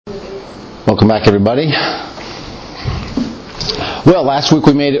Welcome back, everybody. Well, last week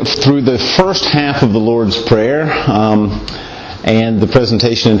we made it through the first half of the Lord's Prayer and the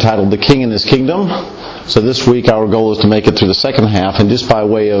presentation entitled The King and His Kingdom. So this week our goal is to make it through the second half. And just by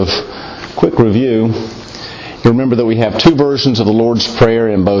way of quick review, you remember that we have two versions of the Lord's Prayer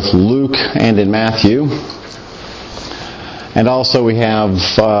in both Luke and in Matthew. And also we have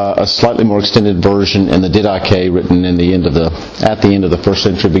a slightly more extended version in the Didache written at the end of the first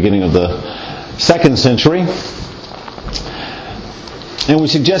century, beginning of the second century. And we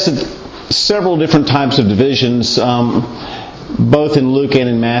suggested several different types of divisions. Both in Luke and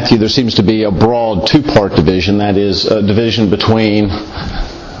in Matthew there seems to be a broad two-part division. That is a division between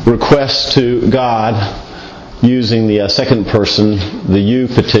requests to God using the second person, the you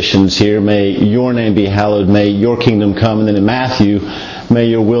petitions here. May your name be hallowed, may your kingdom come. And then in Matthew, may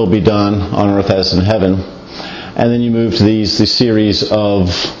your will be done on earth as in heaven. And then you move to this series of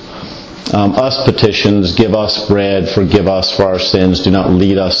us petitions. Give us bread, forgive us for our sins, do not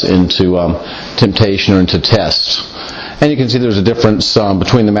lead us into temptation or into test. And you can see there's a difference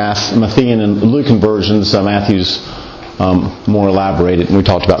between the Matthean and Lucan versions. Matthew's more elaborated, and we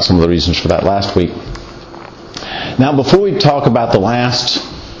talked about some of the reasons for that last week. Now, before we talk about the last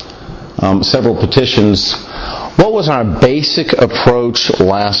several petitions, what was our basic approach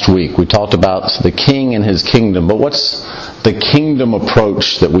last week? We talked about the King and His kingdom, but what's the kingdom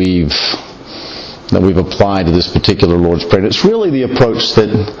approach that we've applied to this particular Lord's Prayer? And it's really the approach that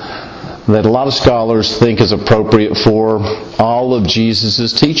a lot of scholars think is appropriate for all of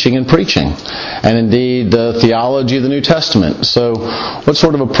Jesus' teaching and preaching, and indeed the theology of the New Testament. So, what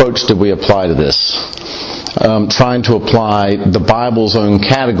sort of approach did we apply to this? Trying to apply the Bible's own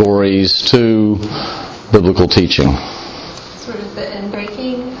categories to biblical teaching. Sort of the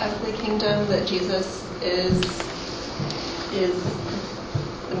inbreaking of the kingdom, that Jesus is the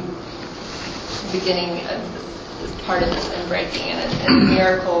beginning of this part of this inbreaking, and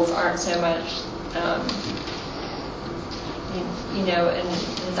miracles aren't so much, and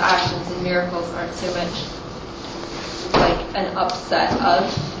His actions and miracles aren't so much like an upset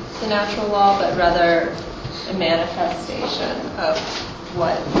of the natural law, but rather a manifestation of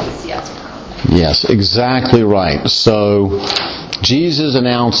what is yet to come. Yes, exactly right. So Jesus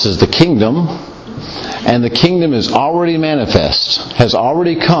announces the kingdom, and the kingdom is already manifest, has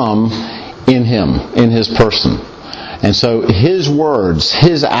already come in Him, in His person. And so His words,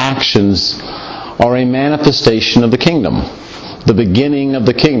 His actions are a manifestation of the kingdom, the beginning of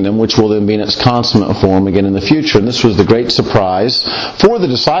the kingdom, which will then be in its consummate form again in the future. And this was the great surprise for the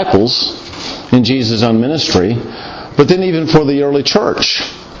disciples in Jesus' own ministry, but then even for the early church.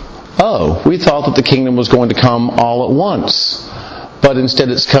 Oh, we thought that the kingdom was going to come all at once, but instead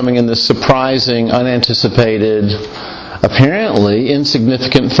it's coming in this surprising, unanticipated, apparently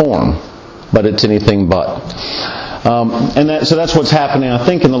insignificant form, but it's anything but. So that's what's happening, I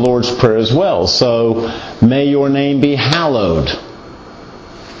think, in the Lord's Prayer as well. So, may your name be hallowed.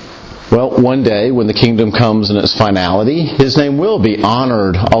 Well, one day, when the kingdom comes in its finality, His name will be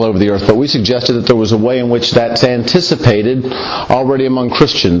honored all over the earth. But we suggested that there was a way in which that's anticipated already among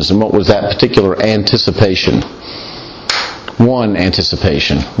Christians. And what was that particular anticipation? One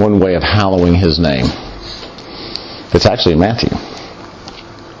anticipation, one way of hallowing His name. It's actually in Matthew.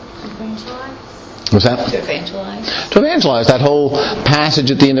 What's that? To evangelize. To evangelize. That whole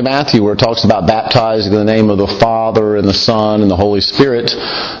passage at the end of Matthew where it talks about baptizing in the name of the Father and the Son and the Holy Spirit.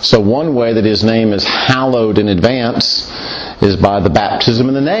 So one way that His name is hallowed in advance is by the baptism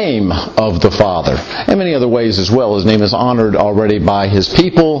in the name of the Father. And many other ways as well. His name is honored already by His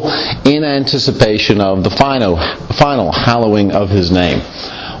people in anticipation of the final hallowing of His name.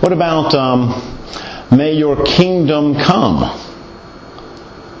 What about may your kingdom come?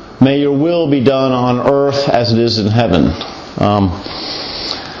 May your will be done on earth as it is in heaven.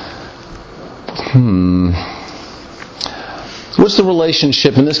 What's the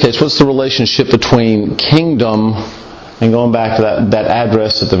relationship, in this case, what's the relationship between kingdom and going back to that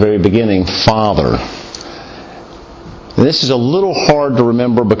address at the very beginning, Father? And this is a little hard to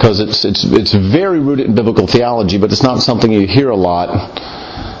remember because it's very rooted in biblical theology, but it's not something you hear a lot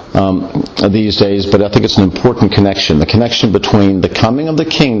these days, but I think it's an important connection. The connection between the coming of the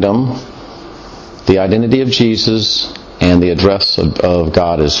kingdom, the identity of Jesus, and the address of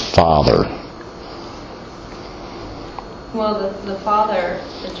God as Father. Well, the Father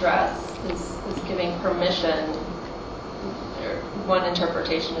address is giving permission. One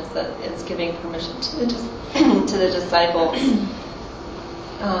interpretation is that it's giving permission to the disciples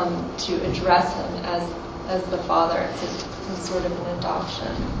to address Him as the Father. It's sort of an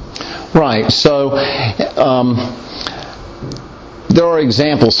adoption. Right. So there are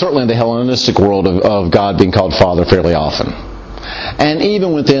examples, certainly in the Hellenistic world, of God being called Father fairly often. And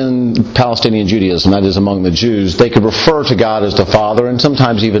even within Palestinian Judaism, that is among the Jews, they could refer to God as the Father and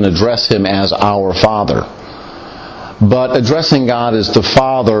sometimes even address Him as our Father. But addressing God as the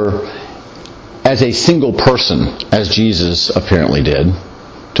Father as a single person, as Jesus apparently did,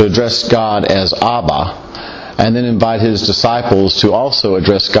 to address God as Abba, and then invite His disciples to also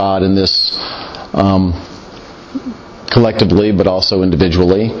address God in this collectively but also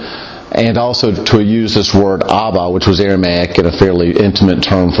individually, and also to use this word Abba, which was Aramaic and a fairly intimate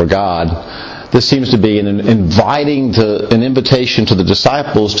term for God. This seems to be an invitation to the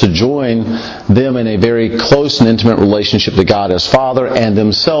disciples to join them in a very close and intimate relationship to God as Father and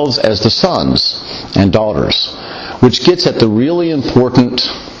themselves as the sons and daughters, which gets at the really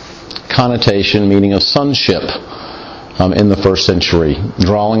important connotation, meaning of sonship in the first century,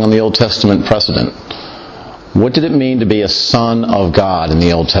 drawing on the Old Testament precedent. What did it mean to be a son of God in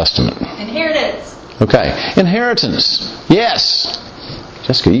the Old Testament? Inheritance. Okay. Inheritance. Yes.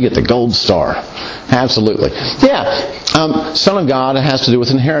 Jessica, you get the gold star. Absolutely. Yeah. Son of God has to do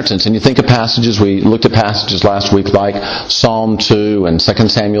with inheritance. And you think of passages, we looked at passages last week like Psalm 2 and 2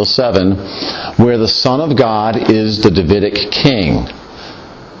 Samuel 7, where the Son of God is the Davidic king.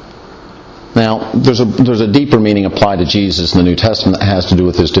 Now, there's a deeper meaning applied to Jesus in the New Testament that has to do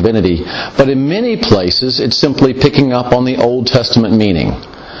with His divinity. But in many places, it's simply picking up on the Old Testament meaning.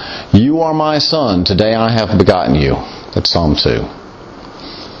 You are my son, today I have begotten you. That's Psalm 2.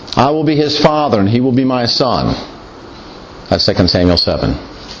 I will be his father, and he will be my son. That's 2 Samuel 7.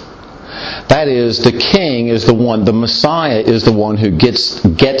 That is, the king is the one, the Messiah is the one who gets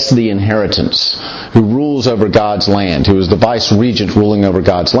the inheritance, who rules over God's land, who is the vice-regent ruling over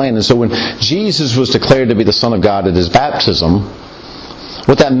God's land. And so when Jesus was declared to be the Son of God at His baptism,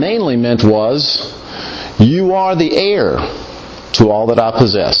 what that mainly meant was, you are the heir to all that I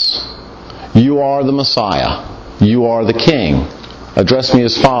possess. You are the Messiah. You are the king. Address me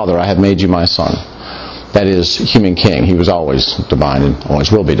as Father, I have made you my son. That is, human king. He was always divine and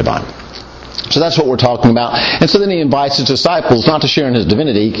always will be divine. So that's what we're talking about. And so then He invites His disciples not to share in His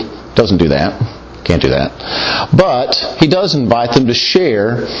divinity. Doesn't do that. Can't do that. But He does invite them to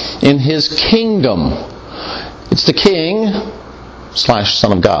share in His kingdom. It's the king /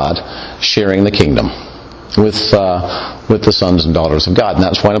 Son of God sharing the kingdom with the sons and daughters of God. And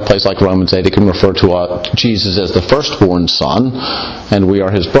that's why in a place like Romans 8 it can refer to Jesus as the firstborn son, and we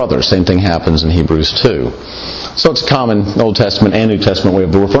are His brothers. Same thing happens in Hebrews 2. So it's a common Old Testament and New Testament way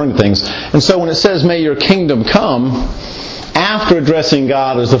of referring to things. And so when it says, may your kingdom come, after addressing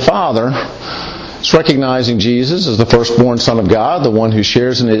God as the Father, it's recognizing Jesus as the firstborn Son of God, the one who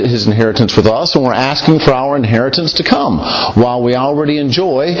shares His inheritance with us, and we're asking for our inheritance to come, while we already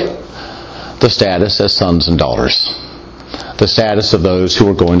enjoy the status as sons and daughters. The status of those who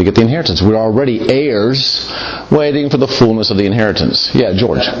are going to get the inheritance. We're already heirs, waiting for the fullness of the inheritance. Yeah,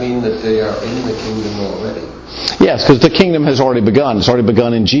 George. Does that mean that they are in the kingdom already? Yes, because the kingdom has already begun. It's already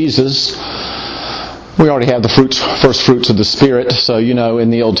begun in Jesus. We already have the first fruits of the Spirit. So,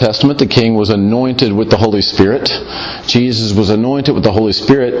 in the Old Testament, the king was anointed with the Holy Spirit. Jesus was anointed with the Holy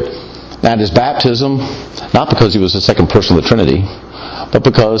Spirit at His baptism, not because He was the second person of the Trinity, but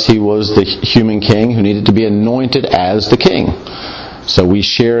because He was the human king who needed to be anointed as the king. So we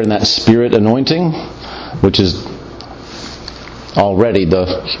share in that Spirit anointing, which is already the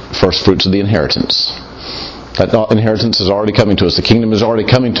first fruits of the inheritance. That inheritance is already coming to us. The kingdom is already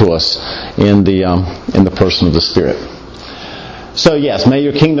coming to us in the person of the Spirit. So yes, may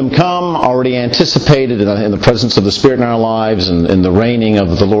your kingdom come, already anticipated in the presence of the Spirit in our lives, and in the reigning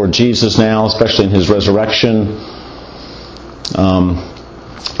of the Lord Jesus now, especially in His resurrection.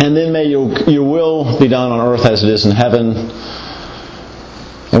 And then may your will be done on earth as it is in heaven.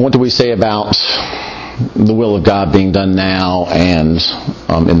 And what do we say about the will of God being done now and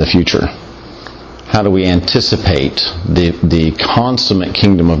in the future? How do we anticipate the consummate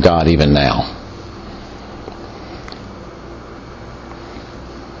kingdom of God even now?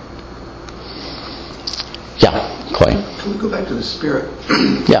 Yeah, Clay. Can we go back to the Spirit?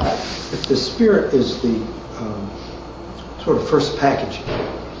 Yeah. If the Spirit is the sort of first package,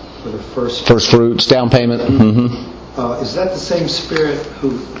 or the first fruits, down payment. Mm-hmm. Is that the same Spirit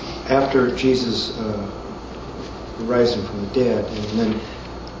who, after Jesus rising from the dead, and then,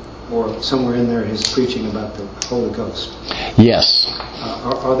 or somewhere in there, He's preaching about the Holy Ghost? Yes.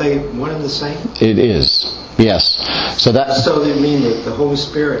 Are they one and the same? It is. Yes. So they mean that the Holy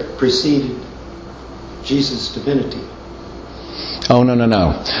Spirit preceded Jesus' divinity. Oh, no.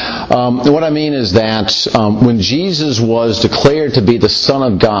 What I mean is that when Jesus was declared to be the Son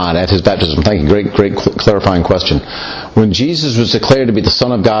of God at his baptism, thank you, great clarifying question. When Jesus was declared to be the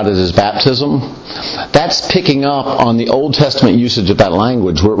Son of God at his baptism, that's picking up on the Old Testament usage of that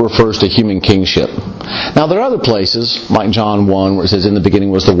language where it refers to human kingship. Now, there are other places, like John 1, where it says, in the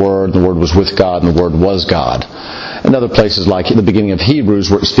beginning was the Word, and the Word was with God, and the Word was God. And other places, like in the beginning of Hebrews,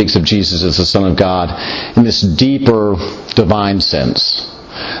 where it speaks of Jesus as the Son of God in this deeper divine sense.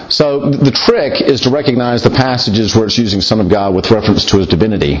 So the trick is to recognize the passages where it's using Son of God with reference to his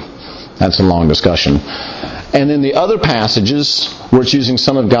divinity. That's a long discussion. And then the other passages where it's using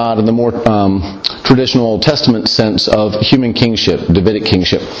Son of God in the more traditional Old Testament sense of human kingship, Davidic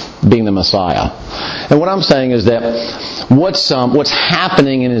kingship, being the Messiah. And what I'm saying is that what's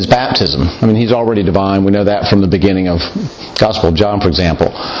happening in his baptism, I mean, he's already divine. We know that from the beginning of Gospel of John, for example.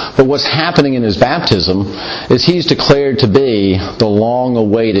 But what's happening in his baptism is he's declared to be the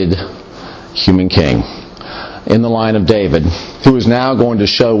long-awaited human king in the line of David, who is now going to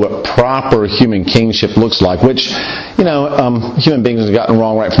show what proper human kingship looks like, which, human beings have gotten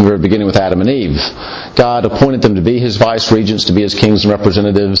wrong right from the very beginning with Adam and Eve. God appointed them to be his vice-regents, to be his kings and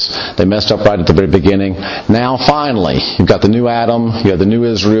representatives. They messed up right at the very beginning. Now, finally, you've got the new Adam, you have the new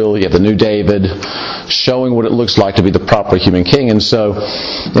Israel, you have the new David, showing what it looks like to be the proper human king. And so,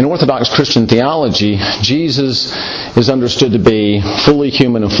 in Orthodox Christian theology, Jesus is understood to be fully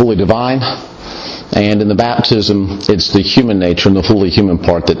human and fully divine. And in the baptism, it's the human nature and the fully human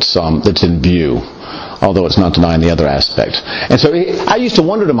part that's in view, although it's not denying the other aspect. And so I used to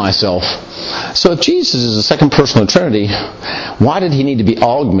wonder to myself, so if Jesus is the second person of the Trinity, why did he need to be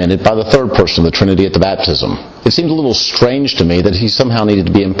augmented by the third person of the Trinity at the baptism? It seemed a little strange to me that he somehow needed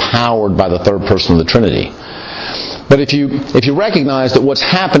to be empowered by the third person of the Trinity. But if you recognize that what's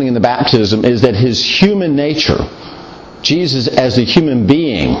happening in the baptism is that his human nature, Jesus as a human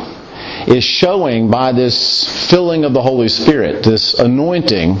being, is showing by this filling of the Holy Spirit, this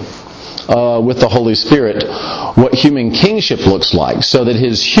anointing with the Holy Spirit, what human kingship looks like, so that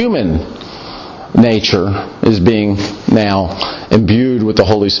his human nature is being now imbued with the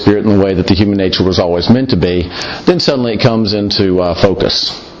Holy Spirit in the way that the human nature was always meant to be. Then suddenly it comes into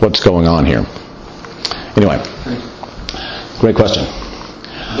focus. What's going on here? Anyway, great question.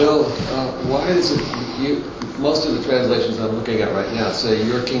 Bill, why is it most of the translations I'm looking at right now say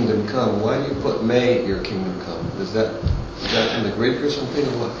your kingdom come? Why do you put may your kingdom come? Is that in the Greek or something,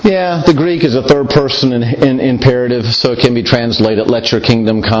 or what? Yeah, the Greek is a third person in imperative, so it can be translated, let your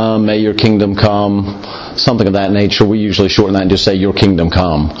kingdom come, may your kingdom come, something of that nature. We usually shorten that and just say your kingdom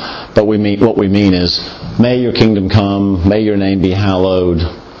come. But what we mean is, may your kingdom come, may your name be hallowed,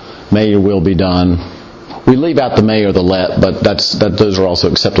 may your will be done. We leave out the may or the let, but those are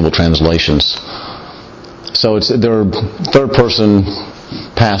also acceptable translations. So they're third person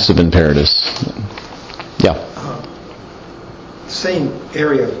passive imperatives. Yeah. Same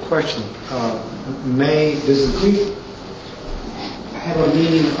area of question. Does the Greek have a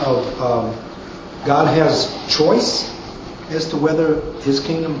meaning of God has choice as to whether his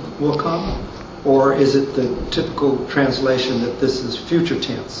kingdom will come? Or is it the typical translation that this is future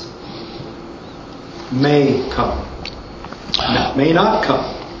tense? May come. May not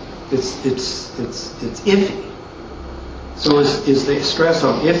come. It's iffy. So is the stress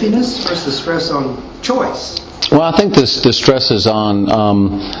on iffiness or is the stress on choice? Well, I think the stress is on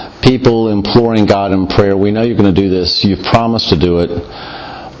people imploring God in prayer. We know you're going to do this. You've promised to do it.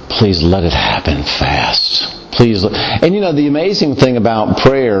 Please let it happen fast. Please. And the amazing thing about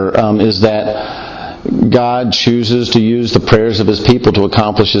prayer is that God chooses to use the prayers of his people to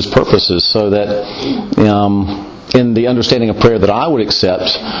accomplish his purposes, so that in the understanding of prayer that I would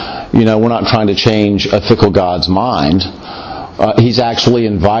accept, we're not trying to change a fickle God's mind. He's actually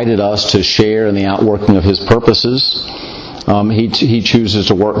invited us to share in the outworking of his purposes. He chooses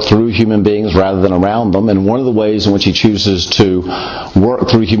to work through human beings rather than around them. And one of the ways in which he chooses to work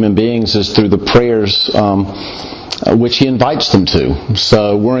through human beings is through the prayers which he invites them to.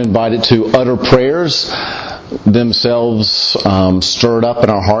 So we're invited to utter prayers, themselves stirred up in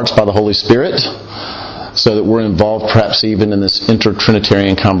our hearts by the Holy Spirit, so that we're involved perhaps even in this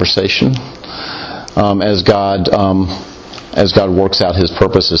inter-Trinitarian conversation as God works out his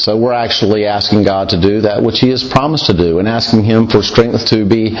purposes. So we're actually asking God to do that which he has promised to do, and asking him for strength to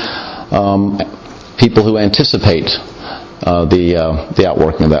be people who anticipate the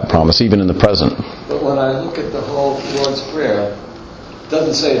outworking of that promise, even in the present. But when I look at the whole Lord's Prayer, it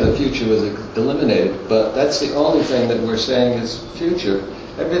doesn't say the future was eliminated, but that's the only thing that we're saying is future.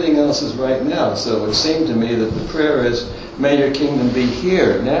 Everything else is right now. So it seemed to me that the prayer is, may your kingdom be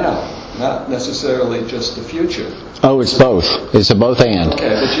here now. not necessarily just the future. Oh, it's both. It's a both and. Okay,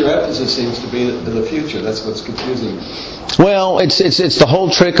 but your emphasis seems to be the future. That's what's confusing me. Well, it's the whole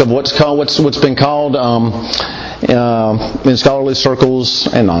trick of what's been called in scholarly circles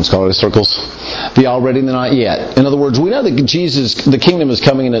and non-scholarly circles, the already and the not yet. In other words, we know that the kingdom is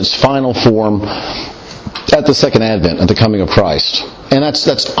coming in its final form at the second advent, at the coming of Christ. And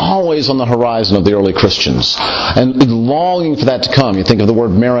that's always on the horizon of the early Christians. And longing for that to come. You think of the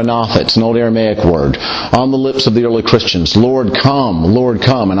word Maranatha. It's an old Aramaic word. On the lips of the early Christians. Lord, come. Lord,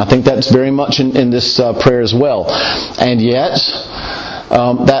 come. And I think that's very much in this prayer as well. And yet,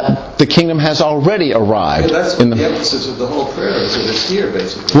 that the kingdom has already arrived. Yeah, that's what the emphasis of the whole prayer is, that it's here,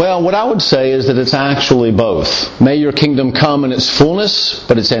 basically. Well, what I would say is that it's actually both. May your kingdom come in its fullness,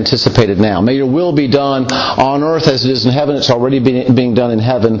 but it's anticipated now. May your will be done on earth as it is in heaven. It's already being done in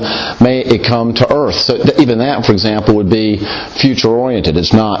heaven. May it come to earth. So even that, for example, would be future-oriented.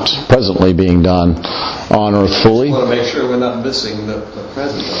 It's not presently being done on earth fully. I just want to make sure we're not missing the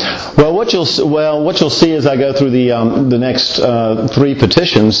present. Well, what you'll see as I go through the next three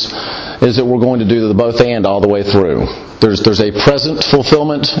petitions is that we're going to do the both and all the way through. There's a present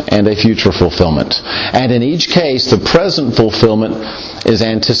fulfillment and a future fulfillment. And in each case, the present fulfillment is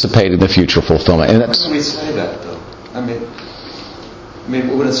anticipating the future fulfillment. And that's, why do we say that, though? I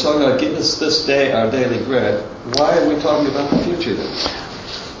mean, when it's talking about give us this day our daily bread, why are we talking about the future then?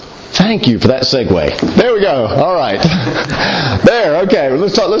 Thank you for that segue. There we go. All right. There. Okay.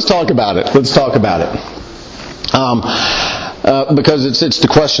 Let's talk about it. Let's talk about it. Because it's the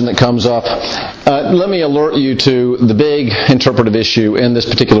question that comes up. Let me alert you to the big interpretive issue in this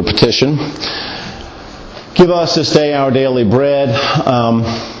particular petition. Give us this day our daily bread.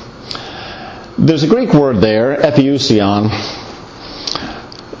 There's a Greek word there, epiousion,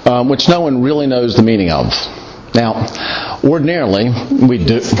 which no one really knows the meaning of. Now, ordinarily, we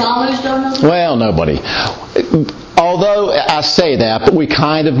do. Scholars don't know? Well, nobody. Although I say that, but we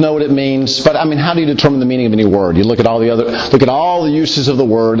kind of know what it means. But I mean, how do you determine the meaning of any word? You look at all the uses of the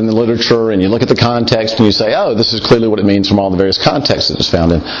word in the literature, and you look at the context, and you say, "Oh, this is clearly what it means from all the various contexts that it's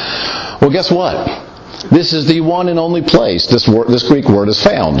found in." Well, guess what? This is the one and only place this Greek word is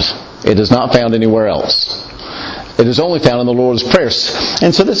found. It is not found anywhere else. It is only found in the Lord's Prayer.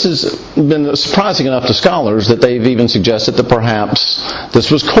 And so this has been surprising enough to scholars that they've even suggested that perhaps this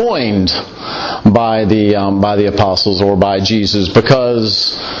was coined by the apostles or by Jesus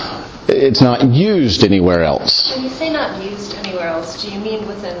because it's not used anywhere else. When you say not used anywhere else, do you mean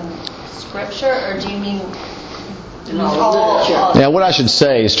within Scripture or do you mean all? Now, what I should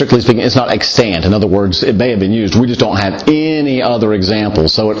say, strictly speaking, it's not extant. In other words, it may have been used. We just don't have any other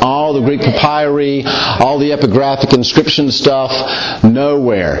examples. So in all the Greek papyri, all the epigraphic inscription stuff,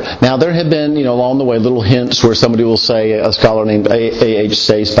 nowhere. Now, there have been, along the way, little hints where somebody will say, a scholar named A.H.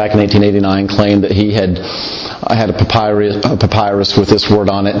 Sayce back in 1889 claimed that he had a papyrus with this word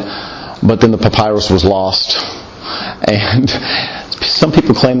on it, but then the papyrus was lost. And some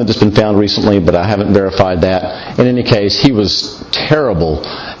people claim that it's been found recently, but I haven't verified that. In any case, he was terrible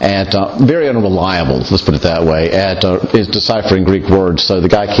at, very unreliable, let's put it that way, at his deciphering Greek words, so the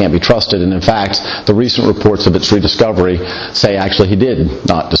guy can't be trusted. And in fact, the recent reports of its rediscovery say actually he did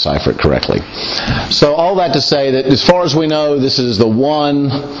not decipher it correctly. So all that to say that as far as we know, this is the one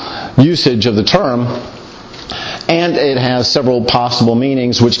usage of the term. And it has several possible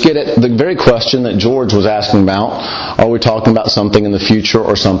meanings which get at the very question that George was asking about. Are we talking about something in the future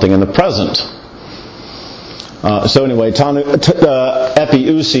or something in the present? So anyway,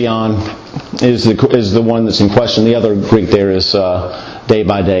 epiousion is the one that's in question. The other Greek there is day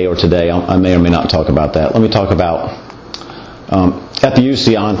by day or today. I may or may not talk about that. Let me talk about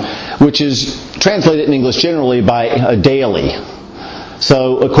epiousion, which is translated in English generally by daily.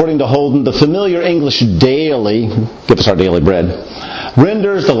 So, according to Holden, the familiar English daily, give us our daily bread,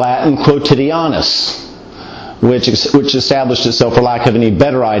 renders the Latin quotidianus, which established itself for lack of any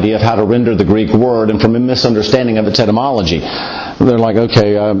better idea of how to render the Greek word and from a misunderstanding of its etymology. They're like,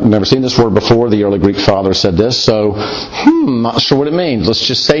 okay, I've never seen this word before. The early Greek fathers said this, so, not sure what it means. Let's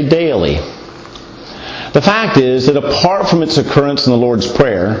just say daily. The fact is that apart from its occurrence in the Lord's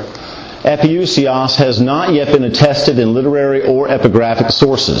Prayer, epiousios has not yet been attested in literary or epigraphic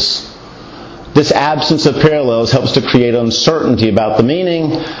sources. This absence of parallels helps to create uncertainty about the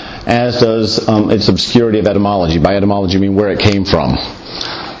meaning, as does its obscurity of etymology. By etymology, I mean where it came from.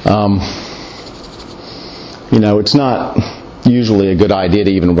 It's not usually a good idea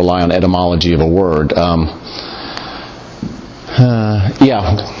to even rely on etymology of a word. Okay,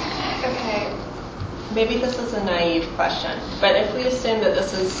 maybe this is a naive question, but if we assume that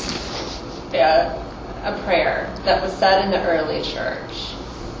this is a prayer that was said in the early church,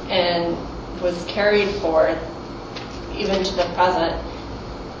 and was carried forward even to the present,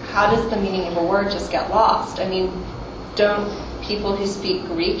 how does the meaning of a word just get lost? I mean, don't people who speak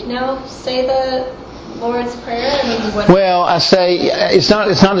Greek now say the Lord's Prayer? I mean, well, I say it's not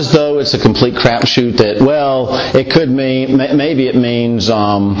as though it's a complete crapshoot that, well, it could mean, maybe it means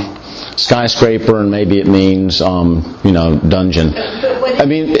skyscraper and maybe it means dungeon. I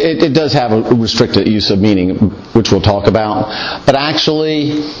mean, it does have a restricted use of meaning, which we'll talk about. But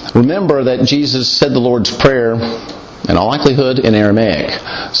actually, remember that Jesus said the Lord's Prayer, in all likelihood, in Aramaic.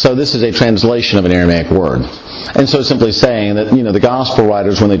 So this is a translation of an Aramaic word. And so simply saying that, the gospel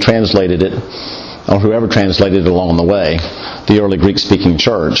writers, when they translated it, or whoever translated it along the way, the early Greek-speaking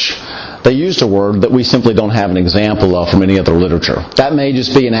church, they used a word that we simply don't have an example of from any other literature. That may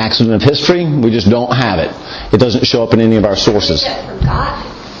just be an accident of history. We just don't have it. It doesn't show up in any of our sources. How did it get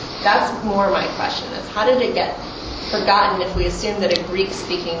forgotten? That's more my question, is how did it get forgotten if we assume that a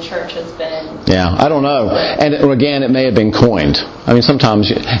Greek-speaking church has been... Yeah, I don't know. And again, it may have been coined. I mean,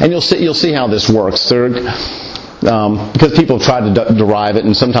 sometimes... And you'll see how this works. Because people have tried to derive it,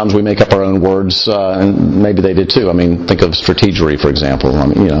 and sometimes we make up our own words, and maybe they did too. I mean, think of strategery, for example. I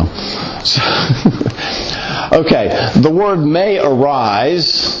mean, Okay, the word may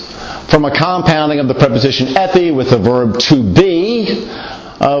arise from a compounding of the preposition epi with the verb to be,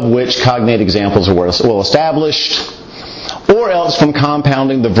 of which cognate examples are well established, or else from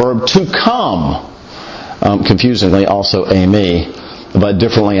compounding the verb to come, confusingly also ami, but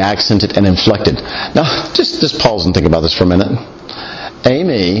differently accented and inflected. Now, just pause and think about this for a minute.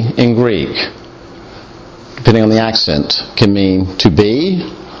 Ami in Greek, depending on the accent, can mean to be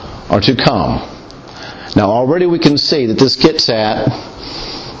or to come. Now, already we can see that this gets at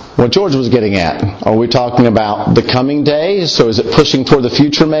what George was getting at. Are we talking about the coming day? So is it pushing toward the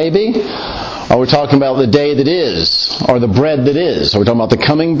future maybe? Are we talking about the day that is, or the bread that is? Are we talking about the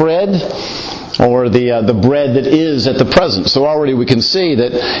coming bread, or the bread that is at the present? So already we can see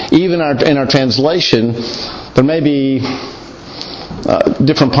that even in our translation, there may be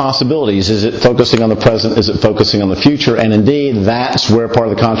different possibilities. Is it focusing on the present? Is it focusing on the future? And indeed, that's where part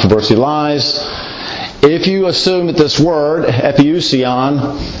of the controversy lies. If you assume that this word,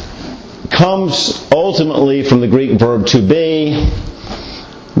 epiousion, comes ultimately from the Greek verb to be,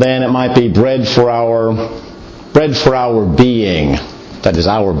 then it might be bread for our being. That is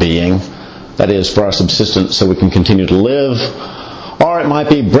our being. That is for our subsistence so we can continue to live. Or it might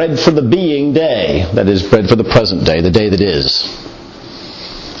be bread for the being day. That is bread for the present day, the day that is.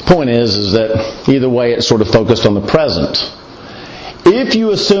 Point is that either way it's sort of focused on the present. If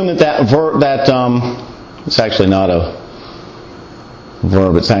you assume that verb, it's actually not a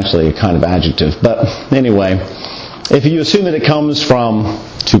verb, it's actually a kind of adjective. But anyway, if you assume that it comes from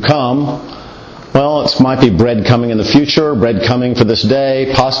to come, well, it might be bread coming in the future, bread coming for this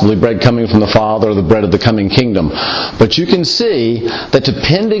day, possibly bread coming from the Father, or the bread of the coming kingdom. But you can see that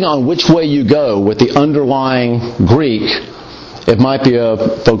depending on which way you go with the underlying Greek, it might be a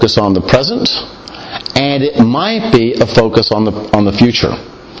focus on the present, and it might be a focus on the future.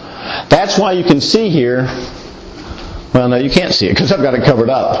 That's why you can see here, well, no, you can't see it because I've got it covered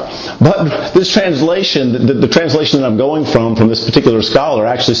up. But this translation, the translation that I'm going from this particular scholar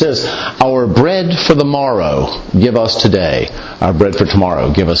actually says, our bread for the morrow, give us today. Our bread for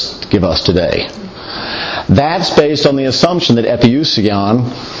tomorrow, give us today. That's based on the assumption that epiousion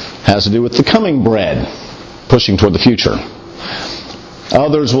has to do with the coming bread, pushing toward the future.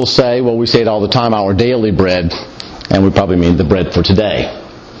 Others will say, well, we say it all the time, our daily bread, and we probably mean the bread for today.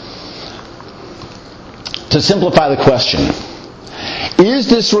 To simplify the question, is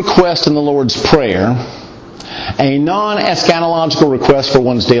this request in the Lord's Prayer a non-eschatological request for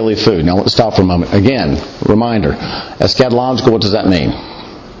one's daily food? Now let's stop for a moment. Again, reminder, eschatological, what does that mean?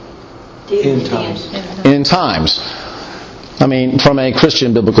 End times. End times. I mean, from a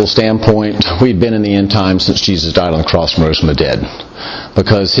Christian biblical standpoint, we've been in the end times since Jesus died on the cross and rose from the dead.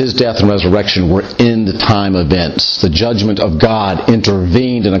 Because His death and resurrection were end time events. The judgment of God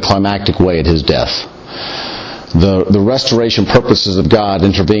intervened in a climactic way at His death. The restoration purposes of God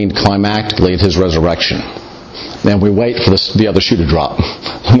intervened climactically at His resurrection. And we wait for the other shoe to drop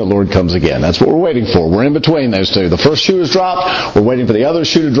when the Lord comes again. That's what we're waiting for. We're in between those two. The first shoe has dropped. We're waiting for the other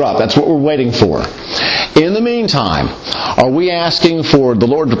shoe to drop. That's what we're waiting for. In the meantime, are we asking for the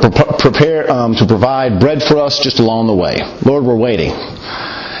Lord to provide bread for us just along the way? Lord, we're waiting.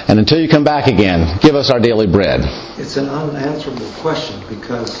 And until you come back again, give us our daily bread. It's an unanswerable question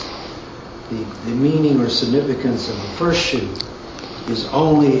because the meaning or significance of the first shoe is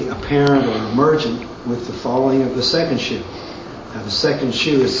only apparent or emergent with the following of the second shoe. Now, the second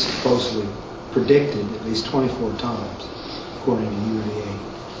shoe is supposedly predicted at least 24 times, according to UVA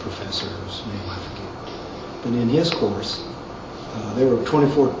professor's name, I forget. But in his course, there were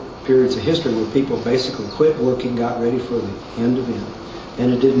 24 periods of history where people basically quit working, got ready for the end event,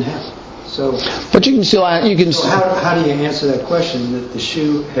 and it didn't happen. So, but you can still how do you answer that question that the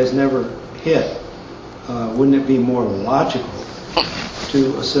shoe has never hit? Wouldn't it be more logical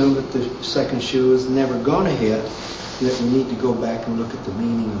to assume that the second shoe is never going to hit, that we need to go back and look at the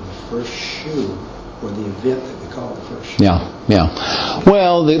meaning of the first shoe, or the event that we call the first shoe? Yeah.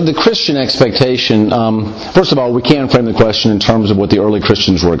 Well, the Christian expectation, first of all, we can frame the question in terms of what the early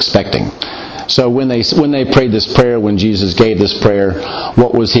Christians were expecting. So when they prayed this prayer, when Jesus gave this prayer,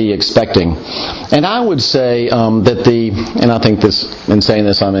 what was he expecting? And I would say and I think this, in saying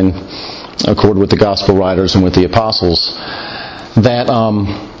this, I'm in accord with the gospel writers and with the apostles, that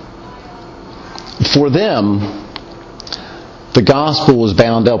for them, the gospel was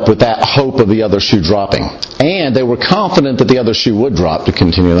bound up with that hope of the other shoe dropping. And they were confident that the other shoe would drop, to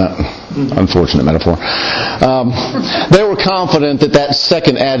continue that unfortunate metaphor. They were confident that that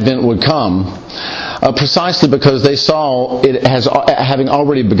second advent would come, precisely because they saw it as having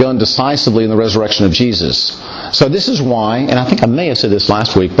already begun decisively in the resurrection of Jesus. So this is why, and I think I may have said this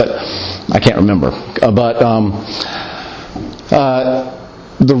last week, but I can't remember.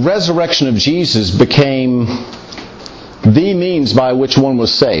 The resurrection of Jesus became the means by which one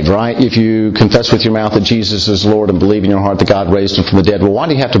was saved, right? If you confess with your mouth that Jesus is Lord and believe in your heart that God raised him from the dead, well, why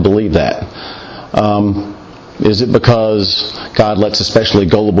do you have to believe that? Is it because God lets especially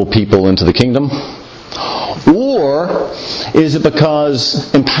gullible people into the kingdom? Or is it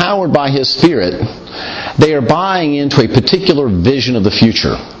because, empowered by his Spirit, they are buying into a particular vision of the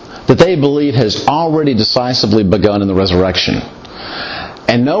future that they believe has already decisively begun in the resurrection?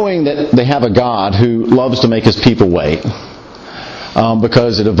 And knowing that they have a God who loves to make his people wait,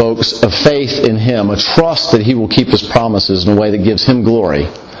 because it evokes a faith in him, a trust that he will keep his promises in a way that gives him glory,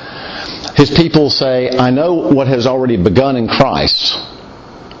 his people say, I know what has already begun in Christ,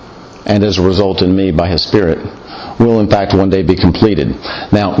 and as a result in me by his Spirit, will in fact one day be completed.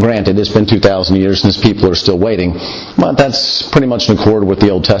 Now, granted, it's been 2,000 years and his people are still waiting, but that's pretty much in accord with the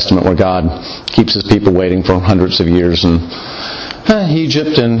Old Testament, where God keeps his people waiting for hundreds of years in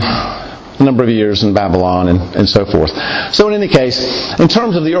Egypt and a number of years in Babylon and so forth. So in any case, in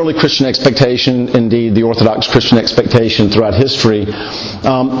terms of the early Christian expectation, indeed the Orthodox Christian expectation throughout history,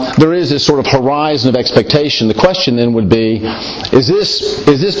 there is this sort of horizon of expectation. The question then would be, is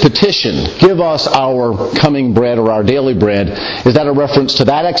this petition, give us our coming bread or our daily bread, is that a reference to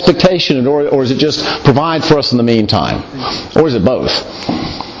that expectation, or is it just provide for us in the meantime? Or is it both?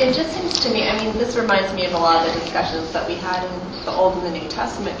 It just seems to me, this reminds me of a lot of the discussions that we had in the Old and the New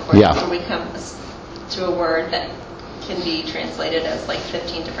Testament courses, where we come to a word that can be translated as like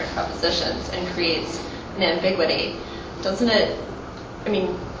 15 different prepositions and creates an ambiguity. Doesn't it,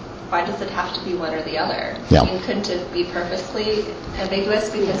 why does it have to be one or the other? Yeah. Couldn't it be purposely ambiguous,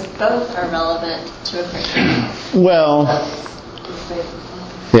 because both are relevant to a Christian? Well,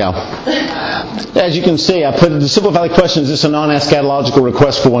 yeah. As you can see, I put the simplify the question, is this a non-eschatological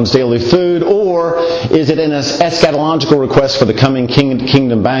request for one's daily food, or is it an eschatological request for the coming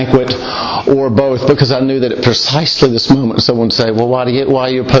kingdom banquet, or both? Because I knew that at precisely this moment someone would say, well, why are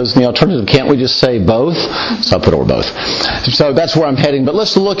you opposing the alternative? Can't we just say both? So I put or both. So that's where I'm heading. But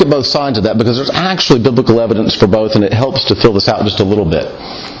let's look at both sides of that, because there's actually biblical evidence for both, and it helps to fill this out just a little bit.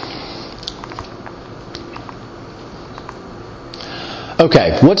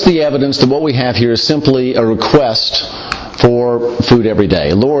 Okay, what's the evidence that what we have here is simply a request for food every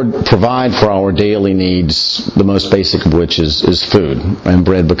day? Lord, provide for our daily needs, the most basic of which is food. And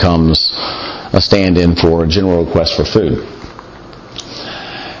bread becomes a stand-in for a general request for food.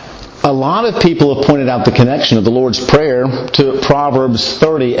 A lot of people have pointed out the connection of the Lord's Prayer to Proverbs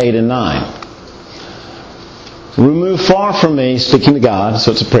 30:8 and 9. Remove far from me, speaking to God,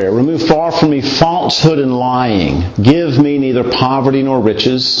 so it's a prayer, remove far from me falsehood and lying. Give me neither poverty nor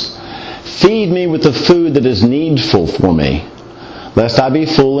riches. Feed me with the food that is needful for me, lest I be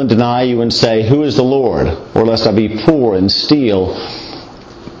full and deny you and say, who is the Lord? Or lest I be poor and steal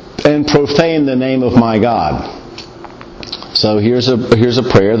and profane the name of my God. So here's a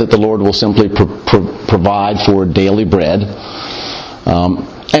prayer that the Lord will simply provide for daily bread.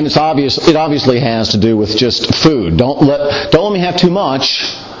 And it obviously has to do with just food. Don't let me have too much,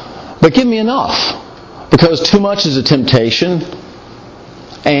 but give me enough. Because too much is a temptation,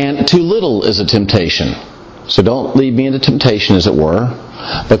 and too little is a temptation. So don't lead me into temptation, as it were.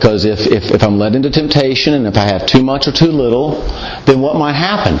 Because if I'm led into temptation, and if I have too much or too little, then what might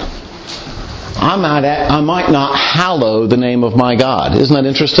happen? I might not hallow the name of my God. Isn't that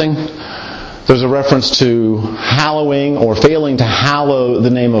interesting? There's a reference to hallowing or failing to hallow the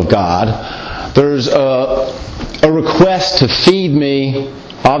name of God. There's a request to feed me,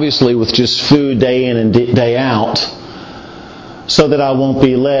 obviously with just food day in and day out, so that I won't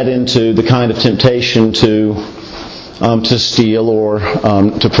be led into the kind of temptation to steal or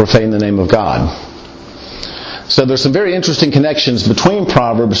to profane the name of God. So there's some very interesting connections between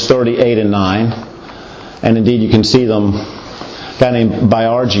Proverbs 38 and 9. And indeed you can see them. A guy named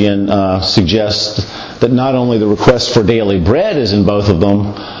Bayargian suggests that not only the request for daily bread is in both of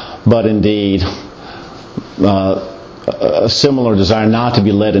them, but indeed a similar desire not to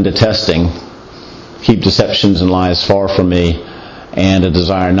be led into testing, keep deceptions and lies far from me, and a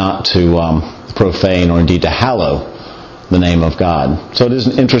desire not to profane or indeed to hallow the name of God. So it is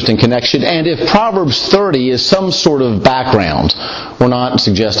an interesting connection. And if Proverbs 30 is some sort of background, we're not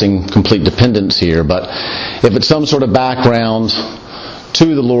suggesting complete dependence here, but if it's some sort of background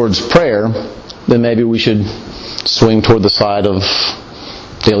to the Lord's Prayer, then maybe we should swing toward the side of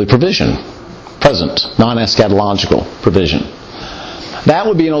daily provision, present, non-eschatological provision. That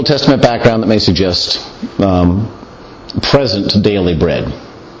would be an Old Testament background that may suggest present daily bread.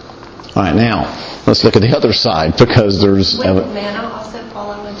 All right, now let's look at the other side, because there's... Would manna also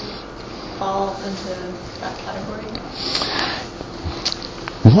fall into that category?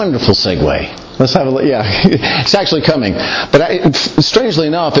 Wonderful segue. Let's have a look. Yeah, it's actually coming. But strangely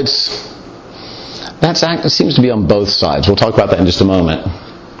enough, it seems to be on both sides. We'll talk about that in just a moment.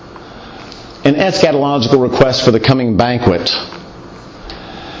 An eschatological request for the coming banquet.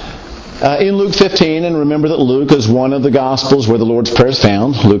 In Luke 15, and remember that Luke is one of the Gospels where the Lord's Prayer is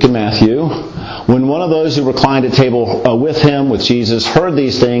found, Luke and Matthew. When one of those who reclined at table with him, with Jesus, heard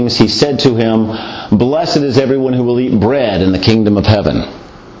these things, he said to him, "Blessed is everyone who will eat bread in the kingdom of heaven."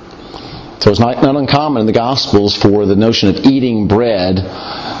 So it's not uncommon in the Gospels for the notion of eating bread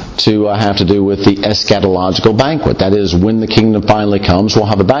to have to do with the eschatological banquet. That is, when the kingdom finally comes, we'll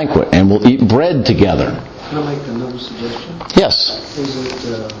have a banquet and we'll eat bread together. Can I make another suggestion? Yes.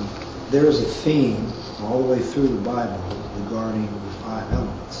 There is a theme all the way through the Bible regarding the five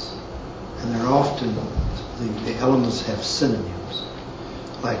elements. And they're often, the elements have synonyms.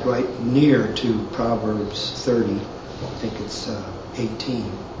 Like right near to Proverbs 30, I think it's 18,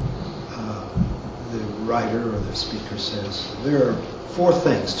 the writer or the speaker says, there are four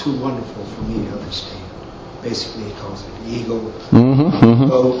things too wonderful for me to understand. Basically he calls it an eagle, a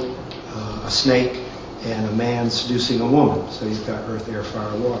boat, a snake, and a man seducing a woman. So you've got earth, air,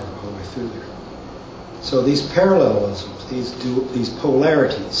 fire, water all the way through there. So these parallelisms, these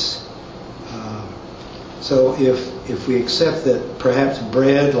polarities. So if we accept that perhaps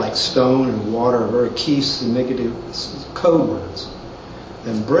bread, like stone and water, are very key significant code words,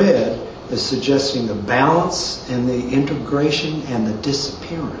 then bread is suggesting the balance and the integration and the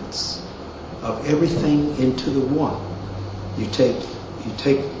disappearance of everything into the one. You take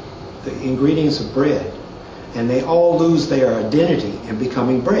the ingredients of bread, and they all lose their identity in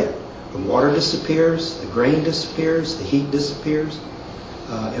becoming bread. The water disappears, the grain disappears, the heat disappears,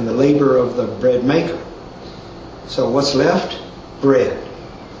 and the labor of the bread maker. So what's left? Bread.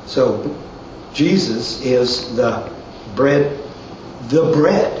 So Jesus is the bread,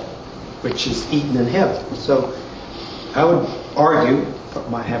 which is eaten in heaven. So I would argue, I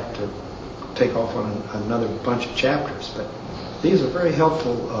might have to take off on another bunch of chapters, but these are very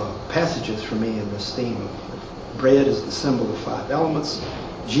helpful passages for me in this theme of bread is the symbol of five elements.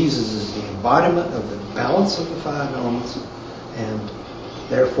 Jesus is the embodiment of the balance of the five elements. And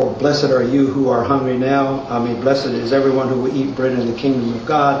therefore, blessed are you who are hungry now. Blessed is everyone who will eat bread in the kingdom of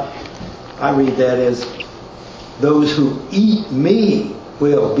God. I read that as those who eat me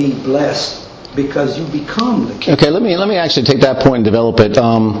will be blessed, because you become the king. Okay, let me actually take that point and develop it.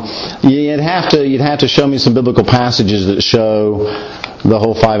 You'd have to show me some biblical passages that show the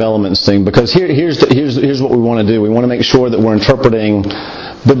whole five elements thing, because here's what we want to do. We want to make sure that we're interpreting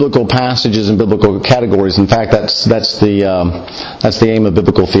biblical passages and biblical categories. In fact, that's the aim of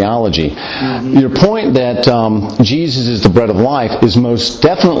biblical theology. Mm-hmm. Your point that Jesus is the bread of life is most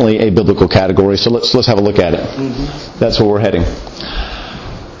definitely a biblical category. So let's have a look at it. Mm-hmm. That's where we're heading.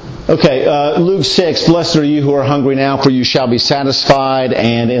 Okay, Luke 6, blessed are you who are hungry now, for you shall be satisfied.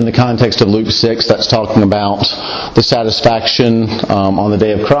 And in the context of Luke 6, that's talking about the satisfaction on the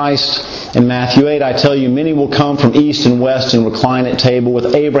day of Christ. In Matthew 8, I tell you, many will come from east and west and recline at table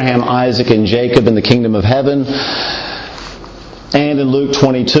with Abraham, Isaac, and Jacob in the kingdom of heaven. And in Luke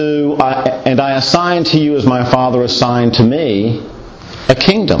 22, I assign to you as my Father assigned to me a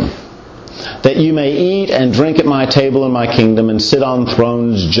kingdom, that you may eat and drink at my table in my kingdom and sit on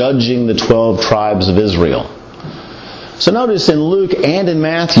thrones judging the 12 tribes of Israel. So notice in Luke and in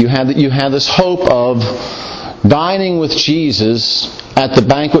Matthew you have this hope of dining with Jesus at the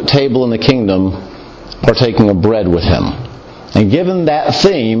banquet table in the kingdom, partaking of bread with Him. And given that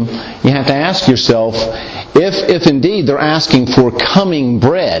theme, you have to ask yourself, if indeed they're asking for coming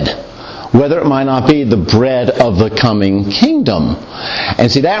bread, whether it might not be the bread of the coming kingdom.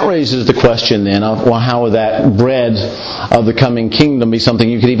 And see, that raises the question then of, well, how would that bread of the coming kingdom be something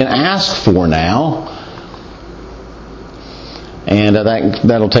you could even ask for now? And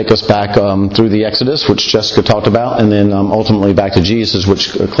that'll take us back through the Exodus, which Jessica talked about, and then ultimately back to Jesus,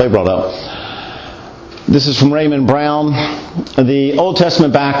 which Clay brought up. This is from Raymond Brown. The Old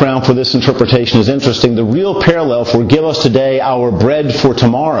Testament background for this interpretation is interesting. The real parallel for "give us today our bread for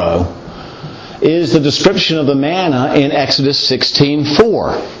tomorrow" is the description of the manna in Exodus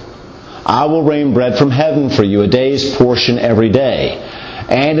 16:4. "I will rain bread from heaven for you, a day's portion every day."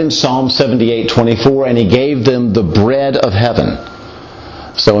 And in Psalm 78:24, "and He gave them the bread of heaven."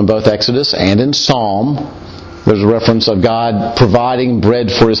 So in both Exodus and in Psalm, there's a reference of God providing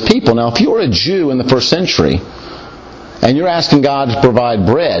bread for His people. Now, if you were a Jew in the first century, and you're asking God to provide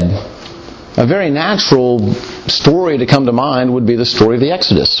bread, a very natural story to come to mind would be the story of the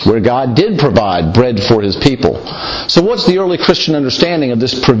Exodus, where God did provide bread for His people. So what's the early Christian understanding of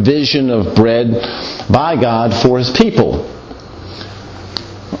this provision of bread by God for His people?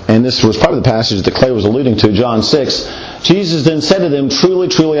 And this was part of the passage that Clay was alluding to, John 6. "Jesus then said to them, 'Truly,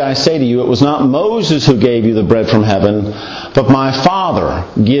 truly, I say to you, it was not Moses who gave you the bread from heaven, but my Father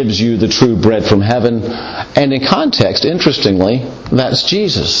gives you the true bread from heaven.'" And in context, interestingly, that's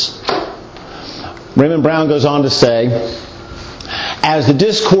Jesus. Raymond Brown goes on to say, as the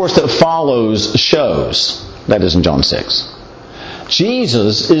discourse that follows shows, that is in John 6,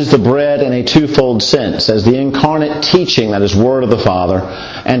 Jesus is the bread in a twofold sense, as the incarnate teaching, that is, Word of the Father,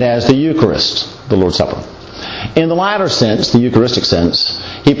 and as the Eucharist, the Lord's Supper. In the latter sense, the Eucharistic sense,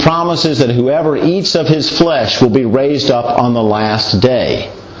 He promises that whoever eats of His flesh will be raised up on the last day.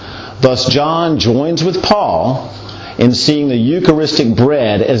 Thus, John joins with Paul in seeing the Eucharistic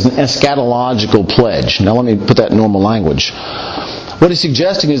bread as an eschatological pledge. Now let me put that in normal language. What he's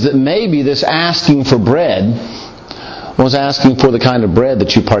suggesting is that maybe this asking for bread was asking for the kind of bread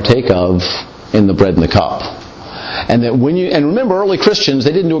that you partake of in the bread and the cup. And that and remember, early Christians,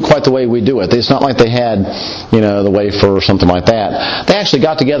 they didn't do it quite the way we do it. It's not like they had, the wafer or something like that. They actually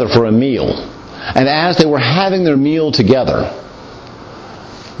got together for a meal. And as they were having their meal together,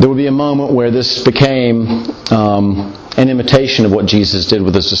 there would be a moment where this became an imitation of what Jesus did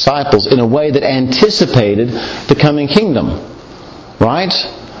with His disciples in a way that anticipated the coming kingdom. Right?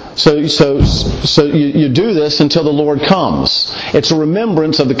 So you do this until the Lord comes. It's a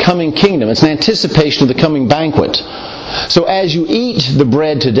remembrance of the coming kingdom. It's an anticipation of the coming banquet. So as you eat the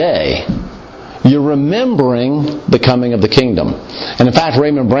bread today, you're remembering the coming of the kingdom. And in fact,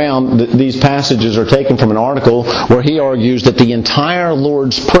 Raymond Brown, these passages are taken from an article where he argues that the entire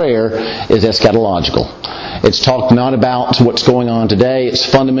Lord's Prayer is eschatological. It's talking not about what's going on today. It's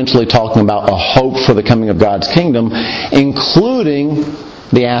fundamentally talking about a hope for the coming of God's kingdom, including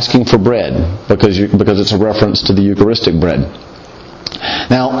the asking for bread, because it's a reference to the Eucharistic bread.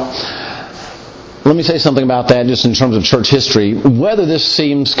 Now, let me say something about that just in terms of church history. Whether this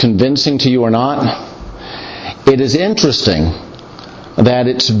seems convincing to you or not, it is interesting that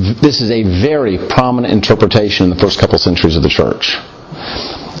this is a very prominent interpretation in the first couple centuries of the church.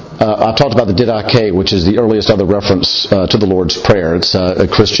 I've talked about the Didache, which is the earliest other reference to the Lord's Prayer. It's a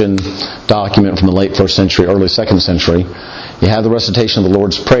Christian document from the late 1st century, early 2nd century. You have the recitation of the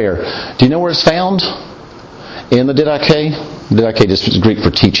Lord's Prayer. Do you know where it's found? In the Didache? Didache is Greek for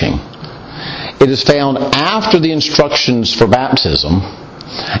teaching. It is found after the instructions for baptism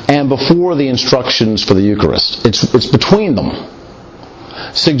and before the instructions for the Eucharist. It's between them,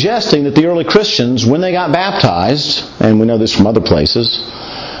 suggesting that the early Christians, when they got baptized, and we know this from other places,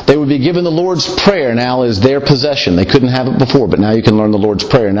 they would be given the Lord's Prayer now as their possession. They couldn't have it before, but now you can learn the Lord's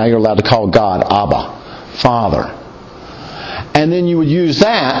Prayer. Now you're allowed to call God Abba, Father. And then you would use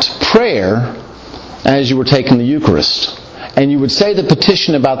that prayer as you were taking the Eucharist. And you would say the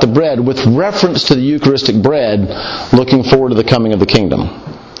petition about the bread with reference to the Eucharistic bread, looking forward to the coming of the kingdom.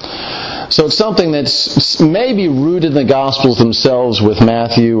 So it's something that's maybe rooted in the Gospels themselves with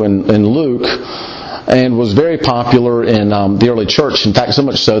Matthew and Luke, and was very popular in the early church. In fact, so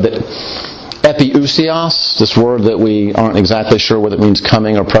much so that epiousios, this word that we aren't exactly sure whether it means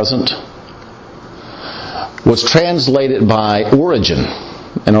coming or present, was translated by Origen,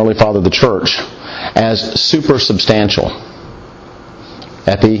 an early father of the church, as supersubstantial.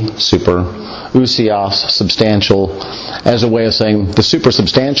 Epi, super, ousios, substantial, as a way of saying the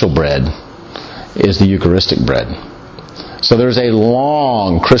supersubstantial bread is the Eucharistic bread. So there's a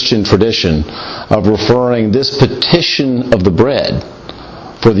long Christian tradition of referring this petition of the bread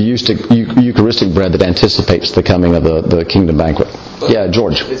for the Eucharistic bread that anticipates the coming of the kingdom banquet. But yeah,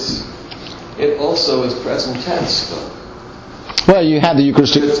 George. It also is present tense, though. Well, you have the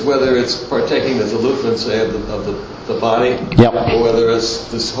Eucharistic... Whether it's partaking, as the Lutherans say, of the body, yep. or whether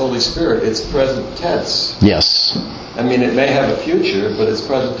it's this Holy Spirit, it's present tense. Yes. I mean, it may have a future, but it's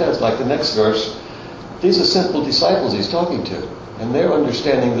present tense. Like the next verse, these are simple disciples he's talking to, and they're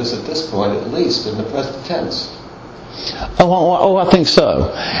understanding this at this point, at least, in the present tense. Oh, I think so.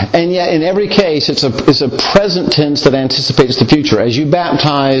 And yet, in every case, it's a present tense that anticipates the future. As you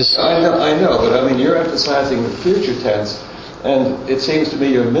baptize... I know, but I mean, you're emphasizing the future tense, and it seems to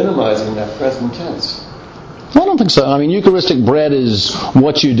me you're minimizing that present tense. Well, I don't think so. I mean, Eucharistic bread is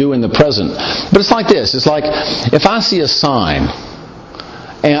what you do in the present. But it's like this. It's like, if I see a sign,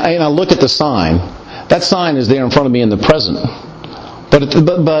 and I look at the sign, that sign is there in front of me in the present. But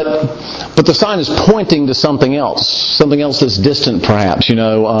the sign is pointing to something else that's distant, perhaps.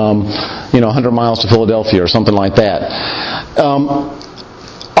 100 miles to Philadelphia or something like that.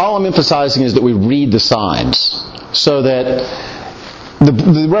 All I'm emphasizing is that we read the signs, so that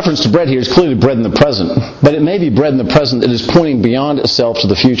the reference to bread here is clearly bread in the present, but it may be bread in the present that is pointing beyond itself to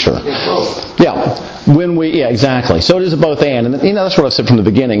the future. Yeah, exactly. So it is a both and that's what I've said from the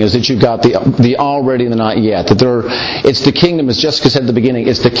beginning, is that you've got the already and the not yet. That it's the kingdom, as Jessica said at the beginning,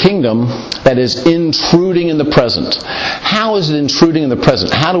 it's the kingdom that is intruding in the present. How is it intruding in the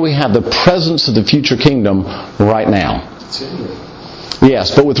present? How do we have the presence of the future kingdom right now?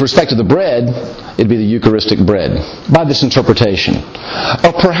 Yes, but with respect to the bread, it'd be the Eucharistic bread, by this interpretation.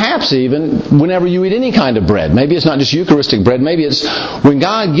 Or perhaps even whenever you eat any kind of bread. Maybe it's not just Eucharistic bread, maybe it's when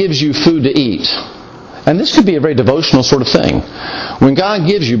God gives you food to eat. And this could be a very devotional sort of thing. When God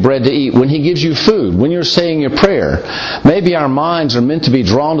gives you bread to eat, when He gives you food, when you're saying your prayer, maybe our minds are meant to be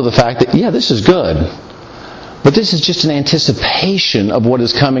drawn to the fact that, yeah, this is good. But this is just an anticipation of what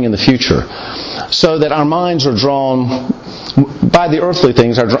is coming in the future. So that our minds are drawn, by the earthly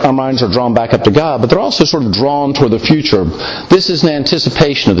things, our minds are drawn back up to God, but they're also sort of drawn toward the future. This is an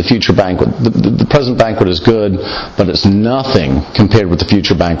anticipation of the future banquet. The present banquet is good, but it's nothing compared with the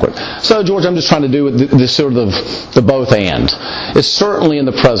future banquet. So, George, I'm just trying to do this sort of the both and. It's certainly in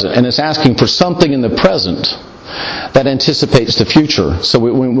the present, and it's asking for something in the present that anticipates the future. So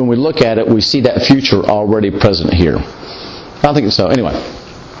when we look at it, we see that future already present here. I think so. Anyway.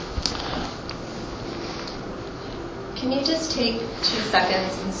 Can you just take 2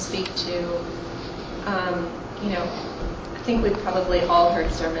 seconds and speak to, I think we've probably all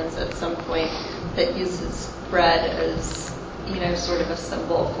heard sermons at some point that uses bread as, sort of a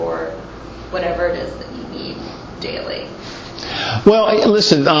symbol for whatever it is that you need daily. Well,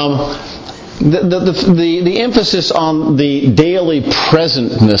 listen, the emphasis on the daily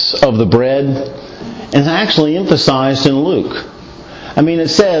presentness of the bread is actually emphasized in Luke. I mean, it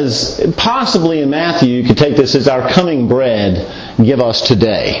says, possibly in Matthew, you could take this as our coming bread, give us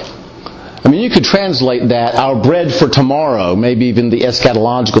today. I mean, you could translate that, our bread for tomorrow, maybe even the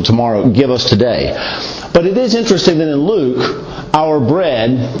eschatological tomorrow, give us today. But it is interesting that in Luke, our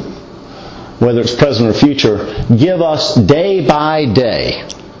bread, whether it's present or future, give us day by day.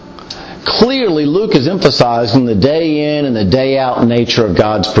 Clearly, Luke is emphasizing the day in and the day out nature of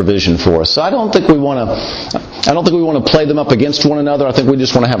God's provision for us. So I don't think we want to play them up against one another. I think we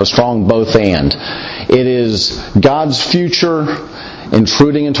just want to have a strong both and. It is God's future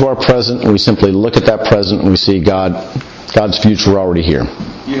intruding into our present, and we simply look at that present and we see God's future already here.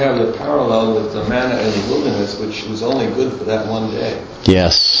 You have the parallel with the manna in the wilderness, which was only good for that one day.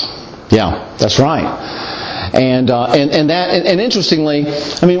 Yes. Yeah, that's right. And interestingly,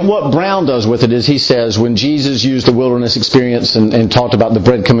 I mean, what Brown does with it is he says when Jesus used the wilderness experience and talked about the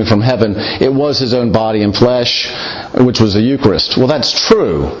bread coming from heaven, it was His own body and flesh, which was the Eucharist. Well, that's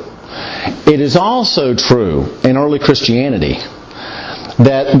true. It is also true in early Christianity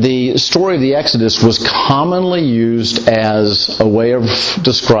that the story of the Exodus was commonly used as a way of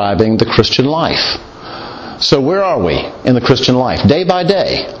describing the Christian life. So where are we in the Christian life? Day by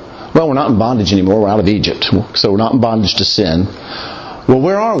day. Well, we're not in bondage anymore. We're out of Egypt. So we're not in bondage to sin. Well,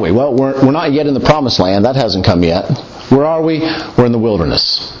 where are we? Well, we're not yet in the promised land. That hasn't come yet. Where are we? We're in the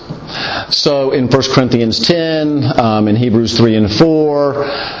wilderness. So in 1 Corinthians 10, in Hebrews 3 and 4,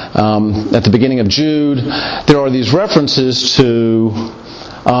 at the beginning of Jude, there are these references to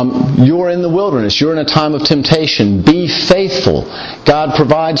you're in the wilderness. You're in a time of temptation. Be faithful. God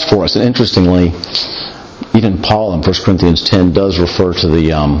provides for us. And interestingly, even Paul in 1 Corinthians 10 does refer to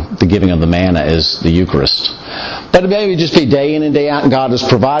the giving of the manna as the Eucharist. But it may just be day in and day out, and God is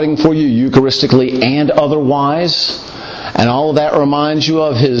providing for you Eucharistically and otherwise. And all of that reminds you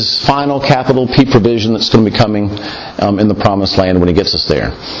of His final capital P provision that's going to be coming in the promised land when He gets us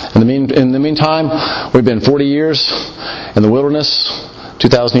there. In the meantime, we've been 40 years in the wilderness,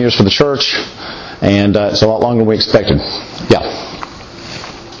 2,000 years for the church, and it's a lot longer than we expected. Yeah.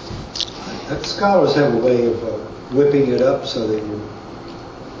 Scholars have a way of whipping it up so that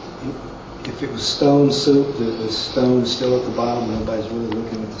if it was stone soup, the stone's still at the bottom, nobody's really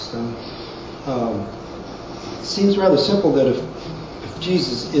looking at the stone. It seems rather simple that if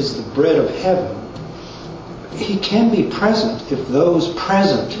Jesus is the bread of heaven, He can be present if those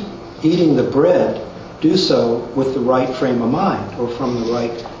present eating the bread do so with the right frame of mind, or from the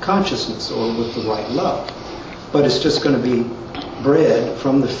right consciousness, or with the right love. But it's just going to be bread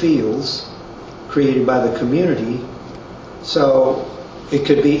from the fields created by the community. So it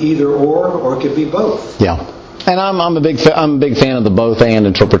could be either or it could be both. Yeah. And I'm a big fan of the both and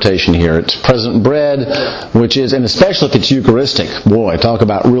interpretation here. It's present bread, which is, and especially if it's Eucharistic. Boy, talk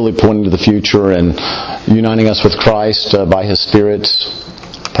about really pointing to the future and uniting us with Christ by His Spirit,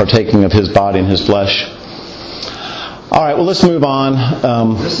 partaking of His body and His flesh. All right, well, let's move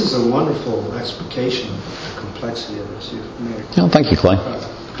on. This is a wonderful explication of the complexity of this. You've made Oh, thank you, Clay.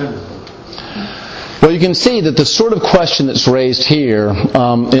 wonderful. Well, you can see that the sort of question that's raised here,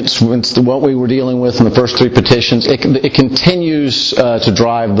 it's what we were dealing with in the first three petitions. It continues to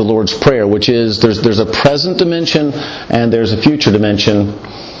drive the Lord's Prayer, which is there's a present dimension and there's a future dimension.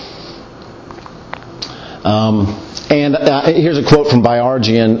 Here's a quote from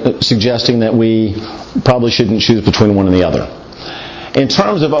Baiargian suggesting that we probably shouldn't choose between one and the other. In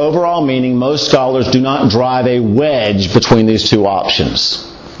terms of overall meaning, most scholars do not drive a wedge between these two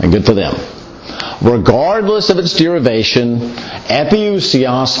options. And good for them. Regardless of its derivation,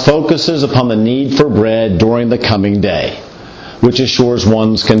 epiousios focuses upon the need for bread during the coming day, which assures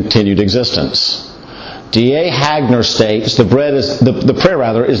one's continued existence. D.A. Hagner states the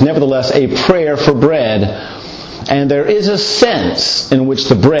prayer is nevertheless a prayer for bread, and there is a sense in which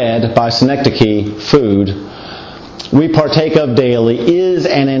the bread, by synecdoche, food, we partake of daily is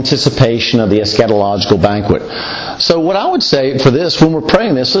an anticipation of the eschatological banquet. So what I would say for this, when we're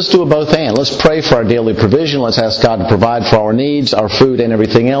praying this, let's do a both and. Let's pray for our daily provision. Let's ask God to provide for our needs, our food, and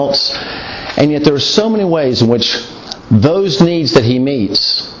everything else. And yet there are so many ways in which those needs that He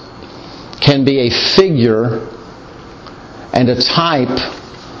meets can be a figure and a type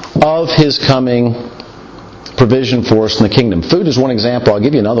of His coming provision for us in the kingdom. Food is one example. I'll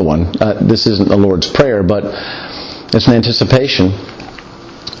give you another one. This isn't the Lord's Prayer, but it's an anticipation.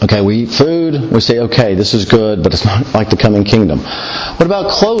 Okay, we eat food. We say, okay, this is good, but it's not like the coming kingdom. What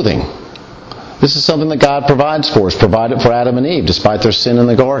about clothing? This is something that God provides for us, provided for Adam and Eve, despite their sin in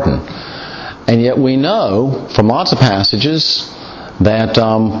the garden. And yet we know from lots of passages that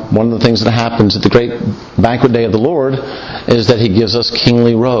one of the things that happens at the great banquet day of the Lord is that He gives us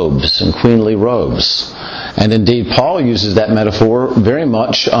kingly robes and queenly robes. And indeed, Paul uses that metaphor very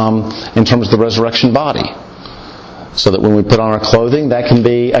much in terms of the resurrection body. So that when we put on our clothing, that can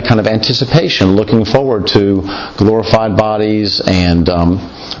be a kind of anticipation, looking forward to glorified bodies and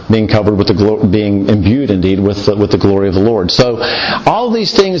being covered with being imbued indeed with the glory of the Lord. So all of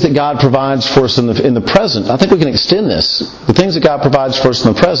these things that God provides for us in the present, I think we can extend this. The things that God provides for us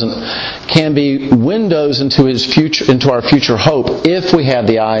in the present can be windows into His future, into our future hope, if we have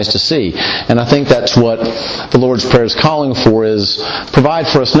the eyes to see. And I think that's what the Lord's Prayer is calling for: is provide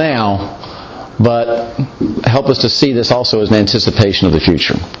for us now, but help us to see this also as an anticipation of the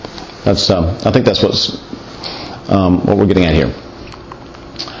future. That's I think that's what we're getting at here.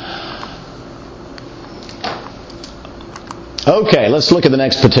 Okay, let's look at the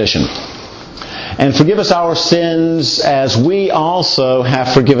next petition. And forgive us our sins as we also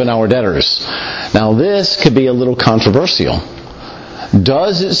have forgiven our debtors. Now this could be a little controversial.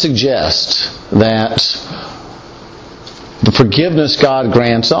 Does it suggest that the forgiveness God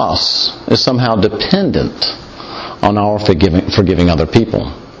grants us is somehow dependent on our forgiving other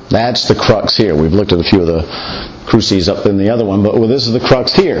people? That's the crux here. We've looked at a few of the cruces up in the other one, but this is the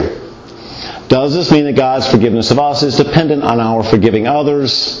crux here. Does this mean that God's forgiveness of us is dependent on our forgiving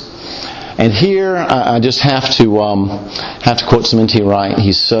others? And here I just have to quote some N.T. Wright.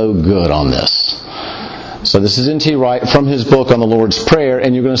 He's so good on this. So this is N.T. Wright from his book on the Lord's Prayer,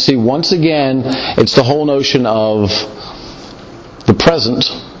 and you're going to see once again it's the whole notion of the present,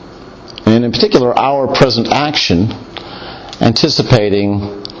 and in particular our present action, anticipating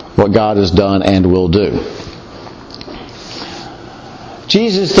what God has done and will do.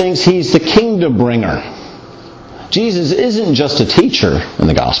 Jesus thinks He's the kingdom bringer. Jesus isn't just a teacher in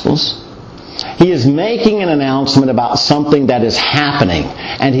the Gospels. He is making an announcement about something that is happening.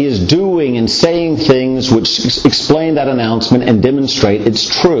 And he is doing and saying things which explain that announcement and demonstrate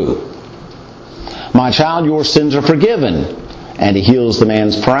it's true. My child, your sins are forgiven. And he heals the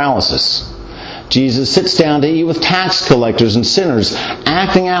man's paralysis. Jesus sits down to eat with tax collectors and sinners,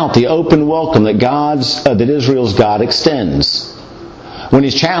 acting out the open welcome that Israel's God extends. When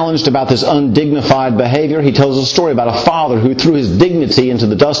he's challenged about this undignified behavior, he tells a story about a father who threw his dignity into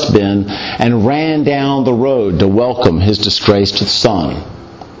the dustbin and ran down the road to welcome his disgraced son.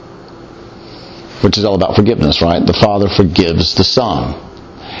 Which is all about forgiveness, right? The father forgives the son.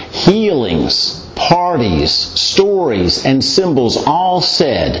 Healings, parties, stories, and symbols all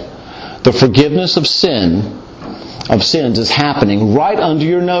said, the forgiveness of sins is happening right under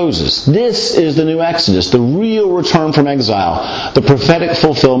your noses. This is the new Exodus, the real return from exile, the prophetic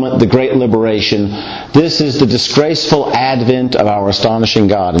fulfillment, the great liberation. This is the disgraceful advent of our astonishing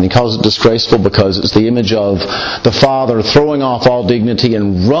God. And he calls it disgraceful because it's the image of the Father throwing off all dignity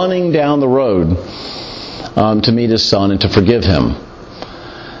and running down the road to meet his son and to forgive him.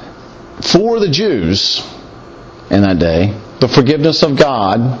 For the Jews in that day, the forgiveness of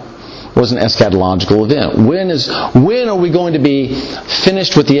God was an eschatological event. When are we going to be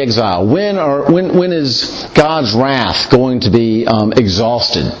finished with the exile? When is God's wrath going to be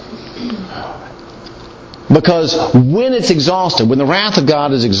exhausted? Because when it's exhausted, when the wrath of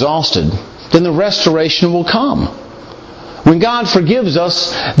God is exhausted, then the restoration will come. When God forgives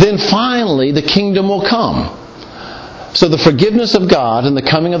us, then finally the kingdom will come. So the forgiveness of God and the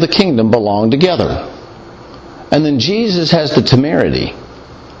coming of the kingdom belong together. And then Jesus has the temerity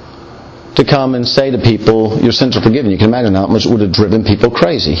to come and say to people, your sins are forgiven. You can imagine how much it would have driven people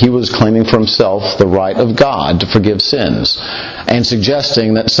crazy. He was claiming for himself the right of God to forgive sins and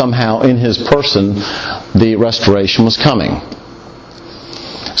suggesting that somehow in his person the restoration was coming.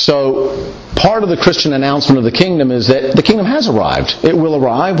 So part of the Christian announcement of the kingdom is that the kingdom has arrived. It will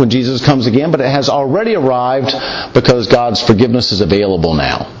arrive when Jesus comes again, but it has already arrived because God's forgiveness is available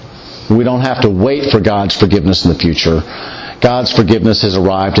now. We don't have to wait for God's forgiveness in the future. God's forgiveness has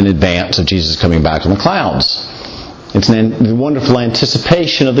arrived in advance of Jesus coming back on the clouds. It's a wonderful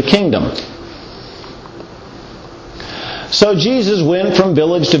anticipation of the kingdom. So Jesus went from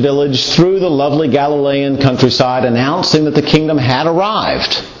village to village through the lovely Galilean countryside, announcing that the kingdom had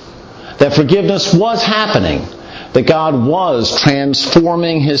arrived, that forgiveness was happening, that God was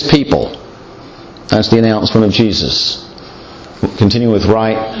transforming his people. That's the announcement of Jesus. Continue with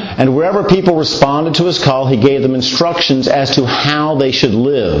right. And wherever people responded to his call, he gave them instructions as to how they should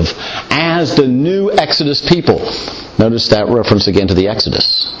live as the new Exodus people. Notice that reference again to the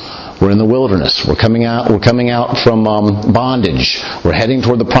Exodus. We're in the wilderness. We're coming out from bondage. We're heading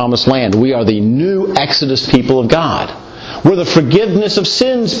toward the promised land. We are the new Exodus people of God. We're the forgiveness of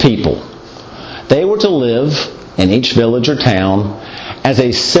sins people. They were to live in each village or town as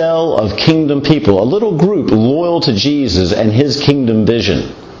a cell of kingdom people, a little group loyal to Jesus and his kingdom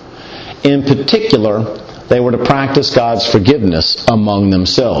vision. In particular, they were to practice God's forgiveness among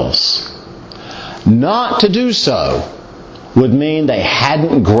themselves. Not to do so would mean they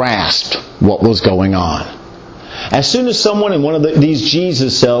hadn't grasped what was going on. As soon as someone in one of these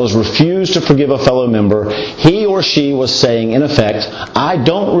Jesus cells refused to forgive a fellow member, he or she was saying, in effect, I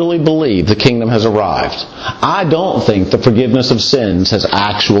don't really believe the kingdom has arrived. I don't think the forgiveness of sins has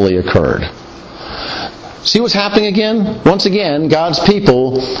actually occurred. See what's happening again? Once again, God's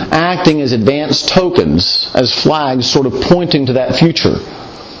people acting as advanced tokens, as flags sort of pointing to that future.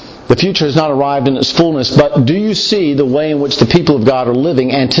 The future has not arrived in its fullness, but do you see the way in which the people of God are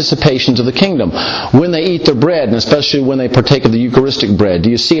living anticipations of the kingdom? When they eat their bread, and especially when they partake of the Eucharistic bread, do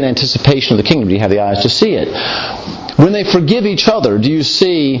you see an anticipation of the kingdom? Do you have the eyes to see it? When they forgive each other, do you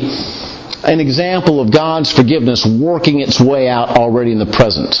see an example of God's forgiveness working its way out already in the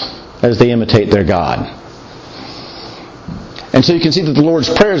present as they imitate their God? And so you can see that the Lord's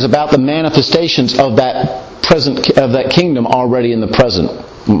Prayer is about the manifestations of that kingdom already in the present,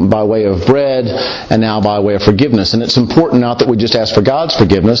 by way of bread and now by way of forgiveness. And it's important not that we just ask for God's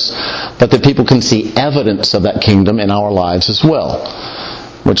forgiveness, but that people can see evidence of that kingdom in our lives as well.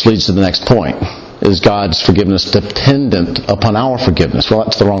 Which leads to the next point. Is God's forgiveness dependent upon our forgiveness? Well,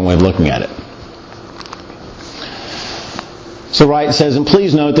 that's the wrong way of looking at it. So Wright says, and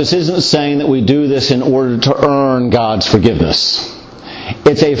please note, this isn't saying that we do this in order to earn God's forgiveness.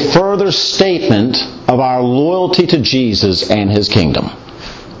 It's a further statement of our loyalty to Jesus and his kingdom.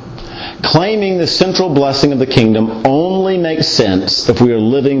 Claiming the central blessing of the kingdom only makes sense if we are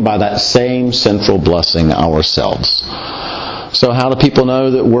living by that same central blessing ourselves. So how do people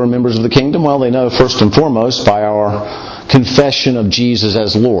know that we're members of the kingdom? Well, they know first and foremost by our confession of Jesus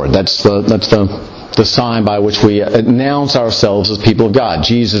as Lord. That's the sign by which we announce ourselves as people of God.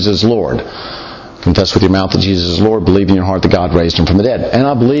 Jesus is Lord. Confess with your mouth that Jesus is Lord. Believe in your heart that God raised Him from the dead. And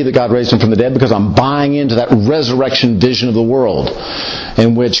I believe that God raised Him from the dead because I'm buying into that resurrection vision of the world,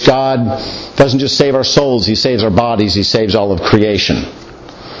 in which God doesn't just save our souls, He saves our bodies, He saves all of creation.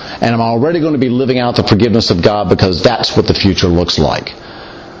 And I'm already going to be living out the forgiveness of God because that's what the future looks like.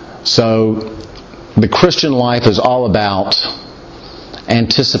 So the Christian life is all about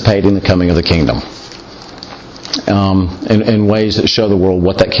anticipating the coming of the kingdom in ways that show the world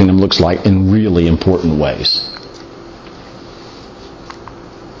what that kingdom looks like in really important ways.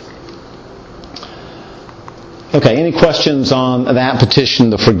 Okay, any questions on that petition,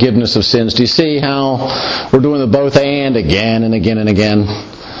 the forgiveness of sins? Do you see how we're doing the both and again and again and again?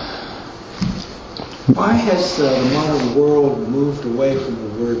 Why has the modern world moved away from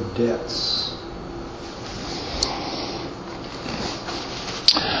the word debts?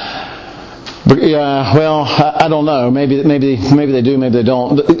 Yeah, well, I don't know. Maybe they do, maybe they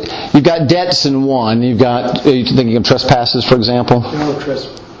don't. You've got debts in one. Are you thinking of trespasses, for example? No,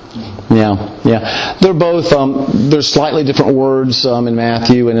 trespass. Yeah. They're both, there's slightly different words in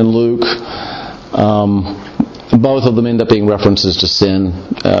Matthew and in Luke. Both of them end up being references to sin.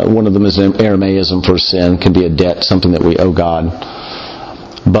 One of them is an Aramaism for sin, can be a debt, something that we owe God.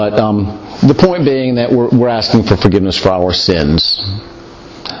 But the point being that we're asking for forgiveness for our sins,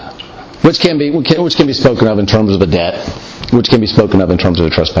 which can be spoken of in terms of a debt, which can be spoken of in terms of a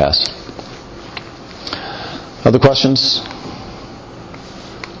trespass. Other questions?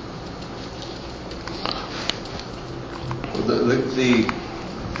 The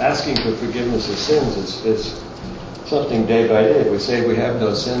asking for forgiveness of sins is something day by day. We say we have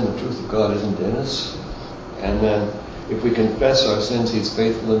no sin, the truth of God isn't in us. And then if we confess our sins, He's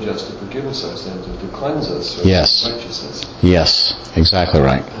faithful and just to forgive us our sins and to cleanse us from righteousness. Yes, exactly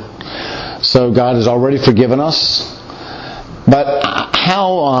right. So God has already forgiven us. But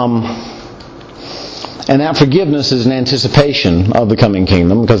and that forgiveness is an anticipation of the coming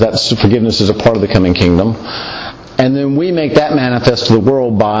kingdom, because forgiveness is a part of the coming kingdom. And then we make that manifest to the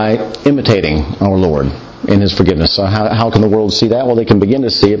world by imitating our Lord in His forgiveness. So how can the world see that? Well, they can begin to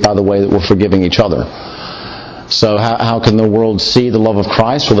see it by the way that we're forgiving each other. So how can the world see the love of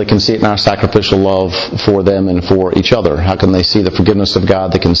Christ? Well, they can see it in our sacrificial love for them and for each other. How can they see the forgiveness of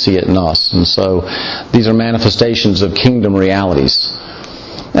God? They can see it in us. And so these are manifestations of kingdom realities.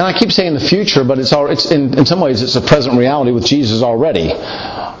 And I keep saying the future, but it's in some ways it's a present reality with Jesus already.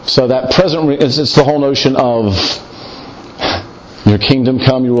 So that it's the whole notion of your kingdom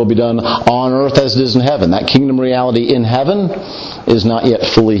come, your will be done on earth as it is in heaven. That kingdom reality in heaven is not yet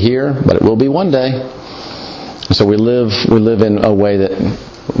fully here, but it will be one day. So we live in a way that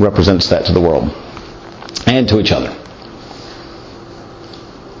represents that to the world and to each other.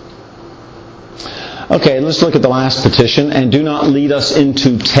 Okay, let's look at the last petition. And do not lead us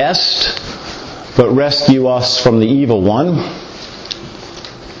into test, but rescue us from the evil one.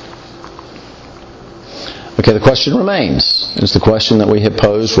 Okay, the question remains. It's the question that we had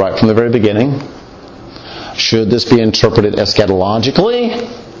posed right from the very beginning. Should this be interpreted eschatologically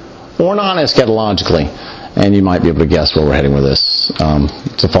or non-eschatologically? And you might be able to guess where we're heading with this.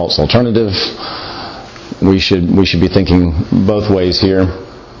 It's a false alternative. We should be thinking both ways here.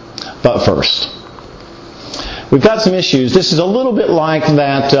 But first, we've got some issues. This is a little bit like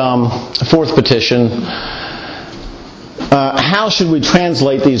that fourth petition. How should we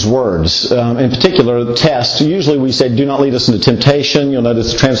translate these words? In particular, the test. Usually we say, do not lead us into temptation. You'll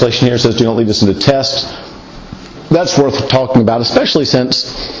notice the translation here says, do not lead us into test. That's worth talking about, especially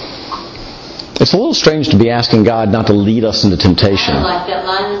since it's a little strange to be asking God not to lead us into temptation. I like that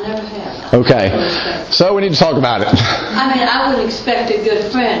line, I never have. Okay. So we need to talk about it. I wouldn't expect a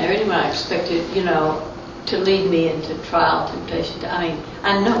good friend or anyone I expected, to lead me into trial, temptation.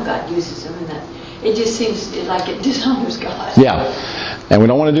 I know God uses them, and that it just seems like it dishonors God. Yeah. And we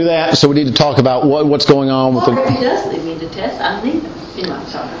don't want to do that, so we need to talk about what's going on with if He does lead me to test, I need them. I'm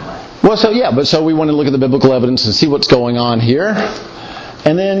sorry. Well, so we want to look at the biblical evidence and see what's going on here.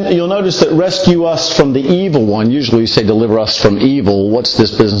 And then you'll notice that rescue us from the evil one. Usually we say deliver us from evil. What's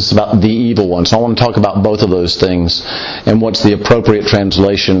this business about the evil one? So I want to talk about both of those things and what's the appropriate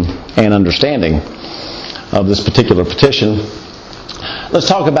translation and understanding of this particular petition. Let's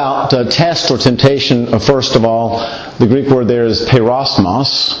talk about test or temptation first of all. The Greek word there is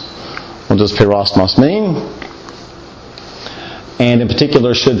peirasmos. What does peirasmos mean? And in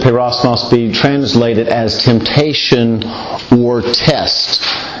particular, should peirasmos be translated as temptation or test?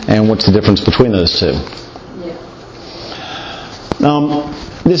 And what's the difference between those two? Yeah.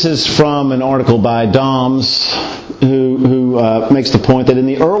 This is from an article by Doms, who makes the point that in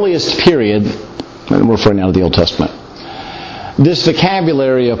the earliest period, and we're referring now to the Old Testament, this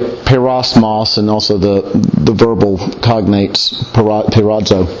vocabulary of perosmos and also the verbal cognates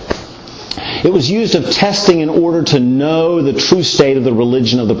perazo, it was used of testing in order to know the true state of the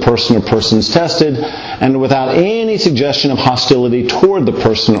religion of the person or persons tested, and without any suggestion of hostility toward the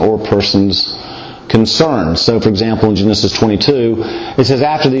person or persons concerned. So, for example, in Genesis 22, it says,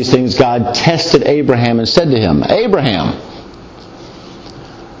 after these things, God tested Abraham and said to him, Abraham.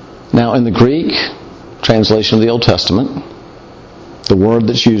 Now, in the Greek translation of the Old Testament, the word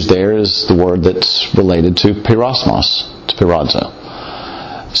that's used there is the word that's related to perosmos, to perazo.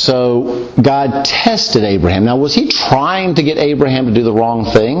 So, God tested Abraham. Now, was he trying to get Abraham to do the wrong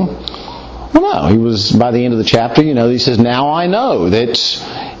thing? Well, no. He was, by the end of the chapter, he says, now I know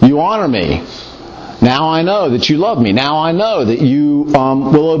that you honor me. Now I know that you love me. Now I know that you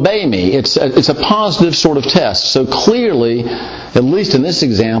will obey me. It's a positive sort of test. So clearly, at least in this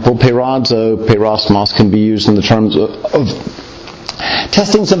example, perosmos can be used in the terms of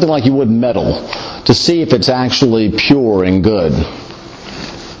testing something like you would metal to see if it's actually pure and good.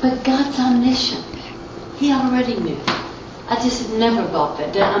 But God's omniscient. He already knew. I just never bought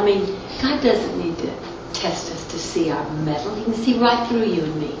that. I mean, God doesn't need to test us to see our metal. He can see right through you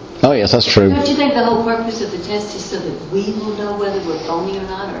and me. Oh, yes, that's true. Don't you think the whole purpose of the test is so that we will know whether we're phony or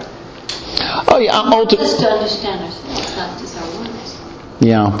not? Or oh, yeah. Just to understand ourselves, not just our words.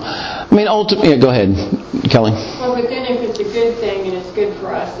 Yeah. I mean, ultimately, go ahead, Kelly. Well, but then if it's a good thing and it's good for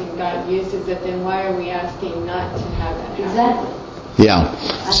us and God uses it, then why are we asking not to have that happen? Exactly. Yeah.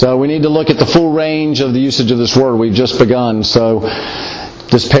 So we need to look at the full range of the usage of this word. We've just begun. So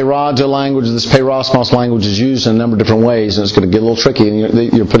this perazo language, this perosmos language is used in a number of different ways, and it's going to get a little tricky.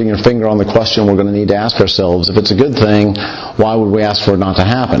 And you're putting your finger on the question we're going to need to ask ourselves. If it's a good thing, why would we ask for it not to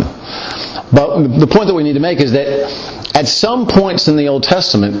happen? But the point that we need to make is that at some points in the Old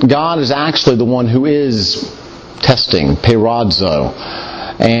Testament, God is actually the one who is testing, perazo.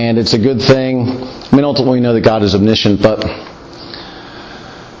 And it's a good thing. I mean, ultimately we know that God is omniscient, but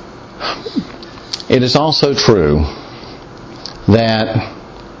it is also true that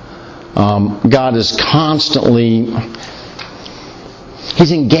God is constantly,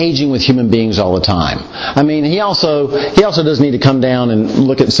 He's engaging with human beings all the time. I mean, He also doesn't need to come down and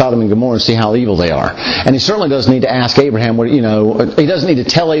look at Sodom and Gomorrah and see how evil they are. And He certainly doesn't need to ask Abraham He doesn't need to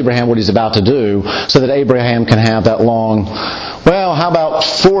tell Abraham what He's about to do so that Abraham can have that long, well, how about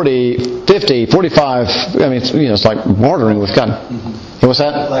 40, 50, 45, I mean, it's like bartering with God. What's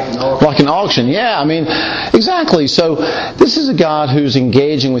that? Like an auction. Like an auction, yeah. I mean, exactly. So this is a God who's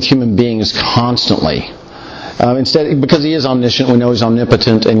engaging with human beings constantly. Because He is omniscient, we know He's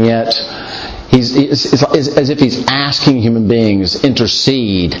omnipotent, and yet it's as if He's asking human beings,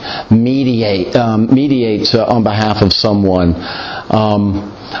 intercede, mediate on behalf of someone.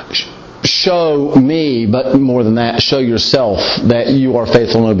 Show me, but more than that, show yourself that you are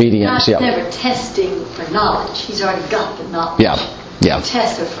faithful and obedient. God's never testing for knowledge. He's already got the knowledge. Yeah.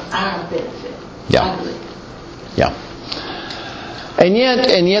 Tests are for our benefit. Yeah. I believe. Yeah. And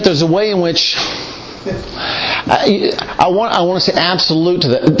yet there's a way in which I want to say absolute to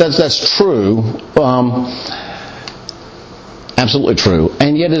that. That's true. Absolutely true.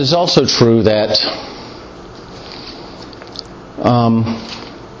 And yet it is also true that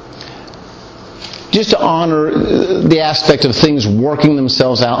just to honor the aspect of things working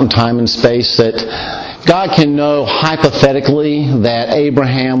themselves out in time and space, that God can know hypothetically that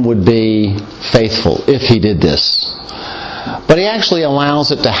Abraham would be faithful if he did this. But He actually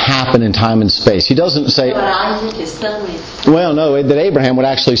allows it to happen in time and space. He doesn't say, Isaac is suddenly... well, no, that Abraham would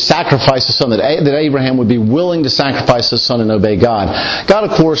actually sacrifice his son, that Abraham would be willing to sacrifice his son and obey God. God,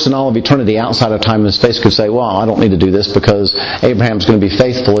 of course, in all of eternity outside of time and space could say, well, I don't need to do this because Abraham's going to be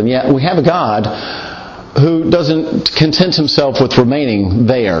faithful. And yet we have a God who doesn't content Himself with remaining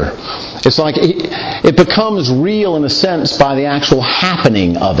there. It's like it becomes real in a sense by the actual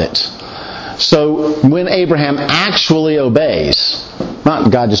happening of it. So when Abraham actually obeys,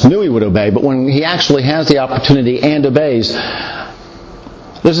 not God just knew he would obey, but when he actually has the opportunity and obeys,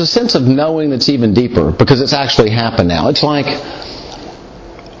 there's a sense of knowing that's even deeper because it's actually happened now. It's like,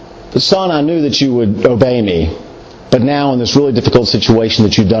 son, I knew that you would obey me, but now in this really difficult situation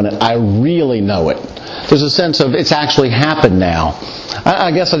that you've done it, I really know it. There's a sense of it's actually happened now.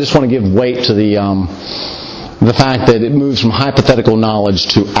 I guess I just want to give weight to the fact that it moves from hypothetical knowledge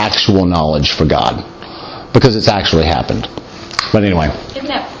to actual knowledge for God. Because it's actually happened. But anyway. Isn't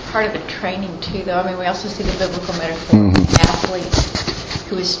that part of the training too, though? I mean, we also see the biblical metaphor of an athlete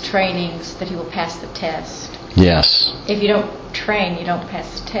who is training so that he will pass the test. Yes. If you don't train, you don't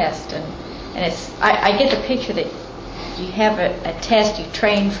pass the test. And it's, I get the picture that you have a test, you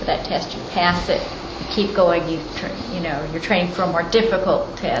train for that test, you pass it, you keep going, you're training for a more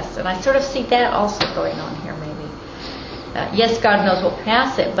difficult test. And I sort of see that also going on here maybe. Yes, God knows we'll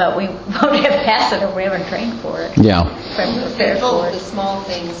pass it, but we won't have passed it if we haven't trained for it. Yeah. Faithful with the small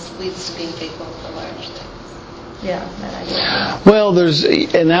things leads to being faithful with the large things. Yeah, that idea. Well,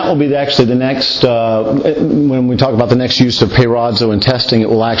 and that will be actually the next, when we talk about the next use of peirazo in testing, it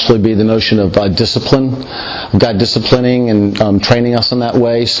will actually be the notion of discipline, God disciplining and training us in that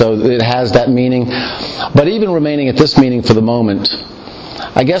way. So it has that meaning. But even remaining at this meaning for the moment,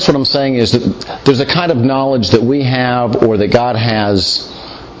 I guess what I'm saying is that there's a kind of knowledge that we have or that God has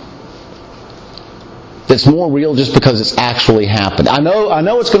that's more real just because it's actually happened. I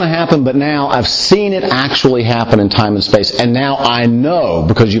know it's going to happen, but now I've seen it actually happen in time and space. And now I know,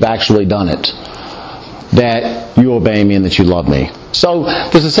 because you've actually done it, that you obey me and that you love me. So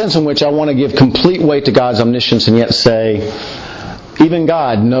there's a sense in which I want to give complete weight to God's omniscience and yet say, even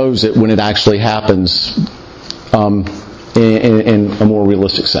God knows it when it actually happens in a more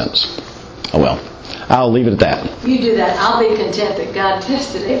realistic sense. Oh well. I'll leave it at that. You do that. I'll be content that God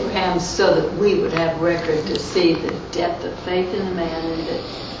tested Abraham so that we would have record to see the depth of faith in the man and that,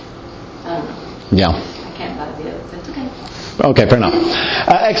 I don't know. Yeah. I can't buy the other. That's okay. Okay, fair enough.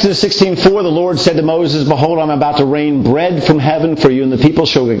 Exodus 16:4, the Lord said to Moses, Behold, I'm about to rain bread from heaven for you, and the people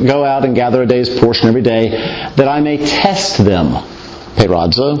shall go out and gather a day's portion every day, that I may test them.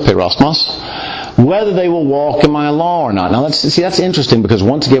 Perosmos, whether they will walk in my law or not. Now, that's interesting, because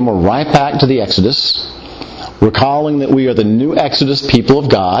once again, we're right back to the Exodus, recalling that we are the new Exodus people of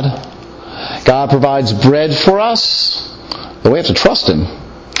God. God provides bread for us, but we have to trust Him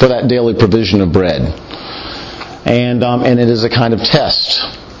for that daily provision of bread. And it is a kind of test.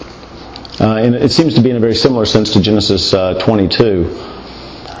 And it seems to be in a very similar sense to Genesis 22.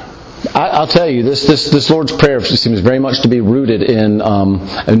 I'll tell you, this Lord's Prayer seems very much to be rooted in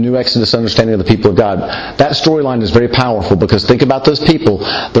a new Exodus understanding of the people of God. That storyline is very powerful, because think about those people.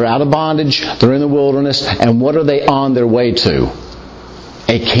 They're out of bondage, they're in the wilderness, and what are they on their way to?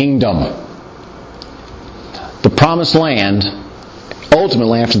 A kingdom. The promised land,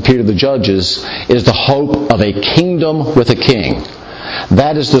 ultimately after the period of the Judges, is the hope of a kingdom with a king.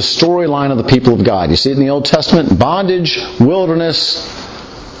 That is the storyline of the people of God. You see it in the Old Testament: bondage, wilderness,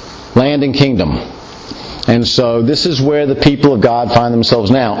 land and kingdom. And so this is where the people of God find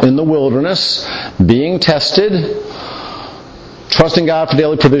themselves now, in the wilderness, being tested, trusting God for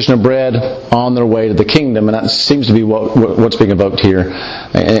daily provision of bread, on their way to the kingdom. And that seems to be what's being evoked here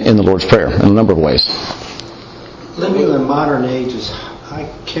in the Lord's Prayer in a number of ways. Living in the modern ages, I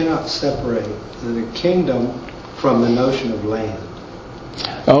cannot separate the kingdom from the notion of land.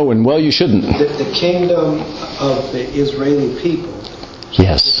 Oh, and well, you shouldn't. The kingdom of the Israeli people,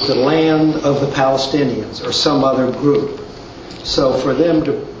 yes, the land of the Palestinians or some other group. So for them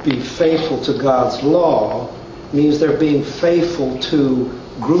to be faithful to God's law means they're being faithful to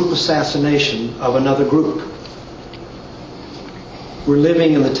group assassination of another group. We're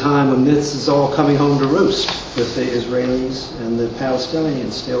living in the time when this is all coming home to roost, with the Israelis and the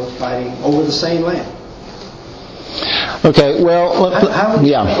Palestinians still fighting over the same land. Okay, well, how do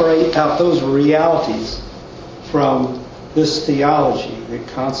you separate out those realities from this theology that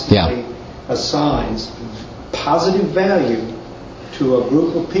constantly assigns positive value to a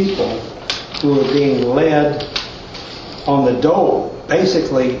group of people who are being led on the dole?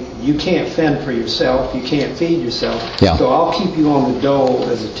 Basically, you can't fend for yourself, you can't feed yourself, so I'll keep you on the dole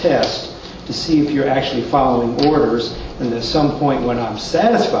as a test to see if you're actually following orders, and at some point when I'm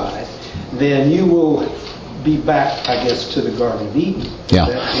satisfied, then you will be back, I guess, to the Garden of Eden. Yeah.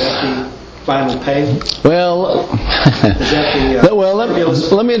 Is that the final pay? Well, let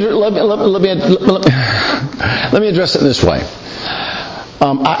me address it this way.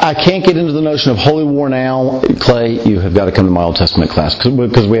 I can't get into the notion of holy war now. Clay, you have got to come to my Old Testament class,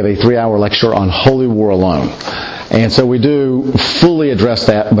 because we have a 3-hour lecture on holy war alone. And so we do fully address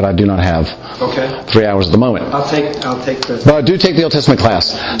that, but I do not have 3 hours at the moment. I'll take the... But I do take the Old Testament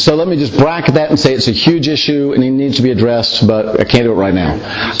class. So let me just bracket that and say it's a huge issue and it needs to be addressed, but I can't do it right now.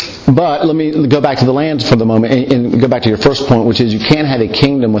 But let me go back to the land for the moment and go back to your first point, which is you can't have a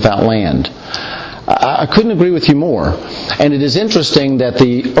kingdom without land. I couldn't agree with you more. And it is interesting that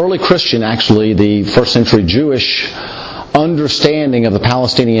the early Christian, actually the first century Jewish understanding of the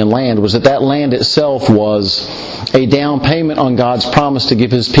Palestinian land was that land itself was a down payment on God's promise to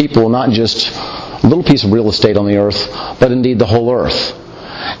give His people not just a little piece of real estate on the earth, but indeed the whole earth.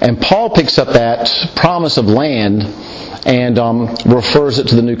 And Paul picks up that promise of land and refers it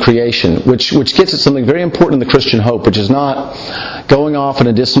to the new creation, which gets at something very important in the Christian hope, which is not going off in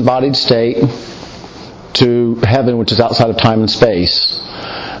a disembodied state to heaven, which is outside of time and space.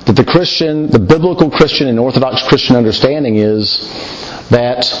 That the biblical Christian and Orthodox Christian understanding is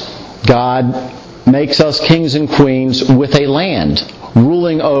that God makes us kings and queens with a land,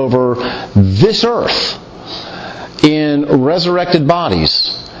 ruling over this earth in resurrected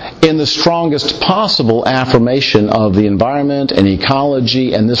bodies, in the strongest possible affirmation of the environment and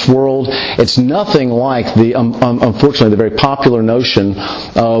ecology and this world. It's nothing like unfortunately, the very popular notion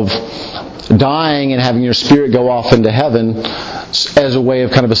of dying and having your spirit go off into heaven as a way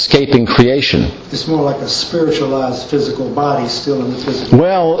of kind of escaping creation. It's more like a spiritualized physical body still in the physical.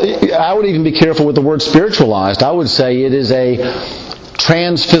 Well, I would even be careful with the word spiritualized. I would say it is a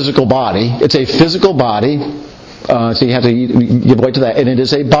trans-physical body. It's a physical body. So you have to give way to that. And it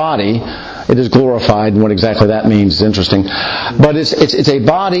is a body. It is glorified. And what exactly that means is interesting. But it's a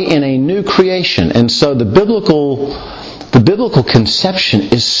body in a new creation. And so the biblical conception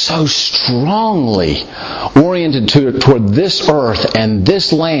is so strongly oriented toward this earth and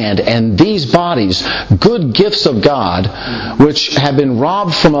this land and these bodies, good gifts of God, which have been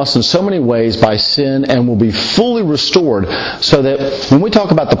robbed from us in so many ways by sin and will be fully restored, so that when we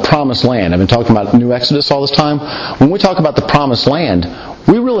talk about the promised land, I've been talking about New Exodus all this time, when we talk about the promised land,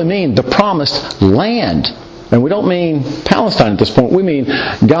 we really mean the promised land. And we don't mean Palestine at this point. We mean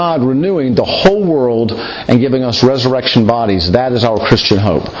God renewing the whole world and giving us resurrection bodies. That is our Christian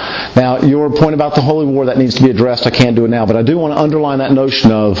hope. Now, your point about the Holy War, that needs to be addressed. I can't do it now. But I do want to underline that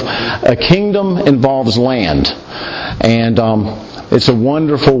notion of a kingdom involves land. And it's a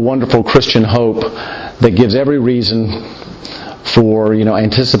wonderful, wonderful Christian hope that gives every reason for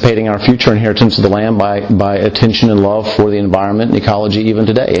anticipating our future inheritance of the land by attention and love for the environment and ecology even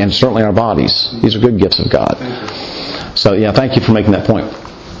today, and certainly our bodies. These are good gifts of God. So thank you for making that point.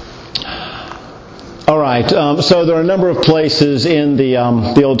 All right, so there are a number of places in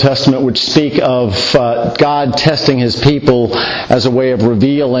the Old Testament which speak of God testing His people as a way of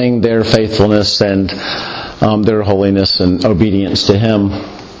revealing their faithfulness and their holiness and obedience to Him.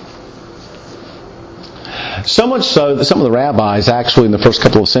 So much so that some of the rabbis, actually in the first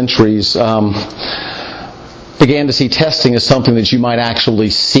couple of centuries, began to see testing as something that you might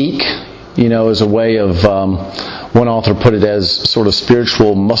actually seek, as a way of, one author put it as sort of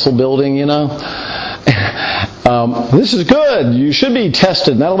spiritual muscle building, This is good. You should be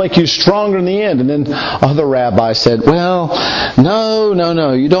tested, and that'll make you stronger in the end. And then other rabbis said, well,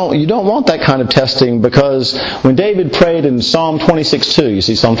 no. You don't want that kind of testing, because when David prayed in Psalm 26:2, you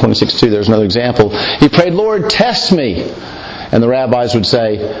see Psalm 26:2, there's another example. He prayed, Lord, test me. And the rabbis would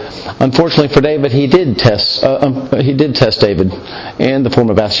say, unfortunately for David, he did test David in the form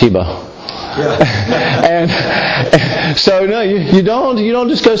of Bathsheba. Yeah. And so no, you don't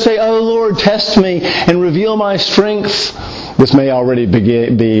just go say, oh Lord, test me and reveal my strength. This may already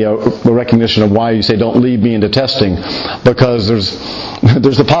be a recognition of why you say don't lead me into testing, because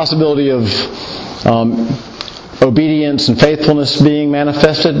there's the possibility of obedience and faithfulness being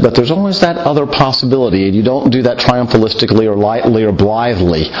manifested, but there's always that other possibility, and you don't do that triumphalistically or lightly or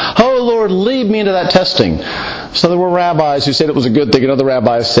blithely. Oh Lord, lead me into that testing. So there were rabbis who said it was a good thing, and other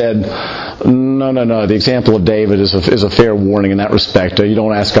rabbis said, no. The example of David is a fair warning in that respect. You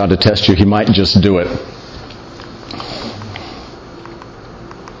don't ask God to test you; He might just do it.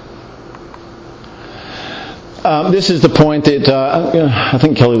 This is the point that I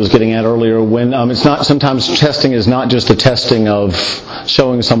think Kelly was getting at earlier. When it's not, sometimes testing is not just a testing of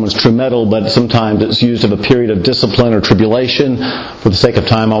showing someone's true mettle, but sometimes it's used of a period of discipline or tribulation. For the sake of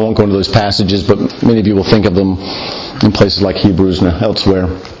time, I won't go into those passages, but many of you will think of them in places like Hebrews and elsewhere.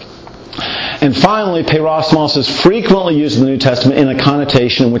 And finally, peirasmos is frequently used in the New Testament in a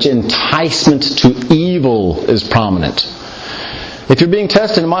connotation in which enticement to evil is prominent. If you're being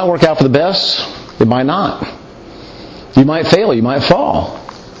tested, it might work out for the best. It might not. You might fail, you might fall.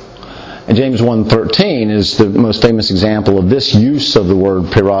 And James 1:13 is the most famous example of this use of the word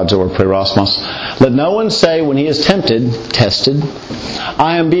peirazo or peirasmos. Let no one say when he is tested,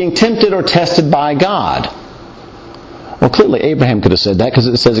 I am being tempted or tested by God. Well, clearly Abraham could have said that, because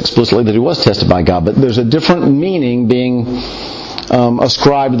it says explicitly that he was tested by God. But there's a different meaning being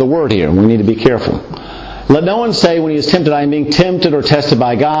ascribed to the word here. We need to be careful. Let no one say when he is tempted, I am being tempted or tested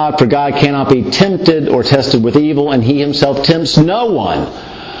by God, for God cannot be tempted or tested with evil, and He Himself tempts no one.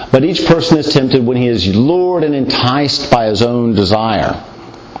 But each person is tempted when he is lured and enticed by his own desire.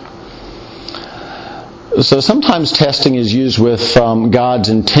 So sometimes testing is used with God's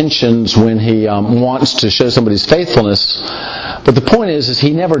intentions when He wants to show somebody's faithfulness. But the point is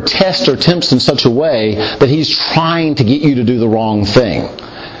he never tests or tempts in such a way that he's trying to get you to do the wrong thing.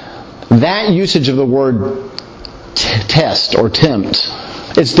 That usage of the word test or tempt,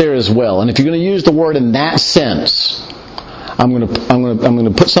 it's there as well. And if you're going to use the word in that sense, I'm going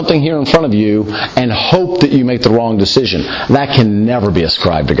to put something here in front of you and hope that you make the wrong decision. That can never be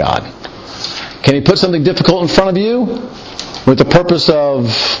ascribed to God. Can he put something difficult in front of you with the purpose of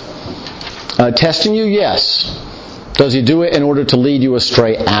testing you? Yes. Does he do it in order to lead you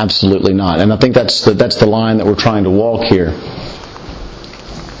astray? Absolutely not. And I think that's the line that we're trying to walk here.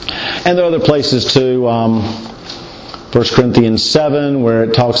 And there are other places too. 1 Corinthians 7, where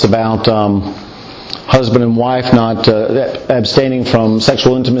it talks about husband and wife not abstaining from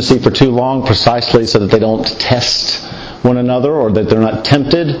sexual intimacy for too long, precisely so that they don't test one another or that they're not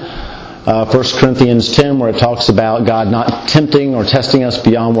tempted. 1 Corinthians 10, where it talks about God not tempting or testing us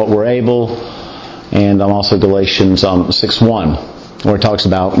beyond what we're able. And also Galatians 6:1, where it talks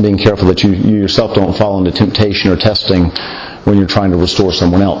about being careful that you yourself don't fall into temptation or testing when you're trying to restore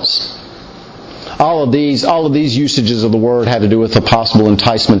someone else. All of these usages of the word have to do with a possible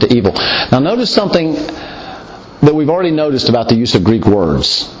enticement to evil. Now notice something that we've already noticed about the use of Greek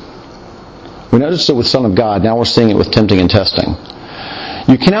words. We noticed it with Son of God. Now we're seeing it with tempting and testing.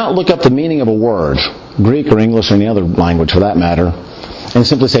 You cannot look up the meaning of a word, Greek or English or any other language for that matter, and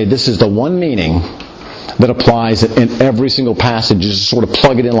simply say this is the one meaning that applies in every single passage. Just sort of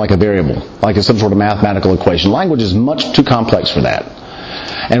plug it in like a variable, like it's some sort of mathematical equation. Language is much too complex for that.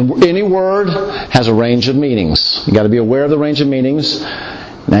 And any word has a range of meanings. You've got to be aware of the range of meanings.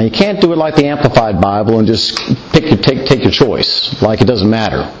 Now you can't do it like the Amplified Bible and just take your choice, like it doesn't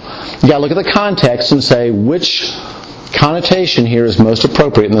matter. You've got to look at the context and say which connotation here is most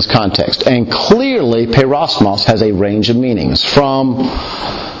appropriate in this context. And clearly, perosmos has a range of meanings. From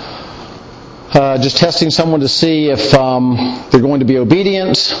just testing someone to see if they're going to be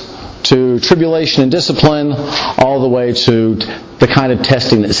obedient, to tribulation and discipline, all the way to the kind of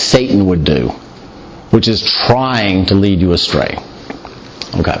testing that Satan would do, which is trying to lead you astray.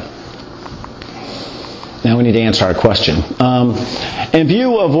 Okay. Now we need to answer our question. In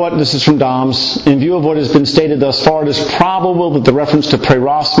view of what, this is from Dom's, in view of what has been stated thus far, it is probable that the reference to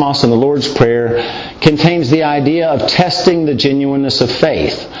perosmos in the Lord's Prayer contains the idea of testing the genuineness of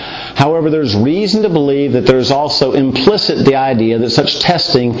faith. However, there's reason to believe that there's also implicit the idea that such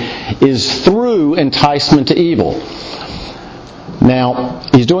testing is through enticement to evil. Now,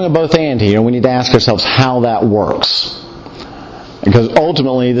 he's doing a both and here, and we need to ask ourselves how that works. Because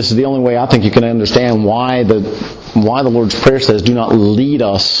ultimately, this is the only way I think you can understand why the Lord's Prayer says, do not lead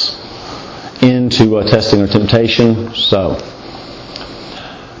us into a testing or temptation. So,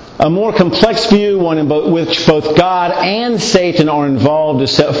 a more complex view, one in which both God and Satan are involved, is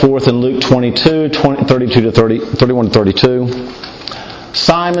set forth in Luke 22, 31 to 32.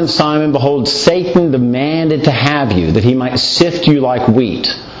 Simon, Simon, behold, Satan demanded to have you, that he might sift you like wheat.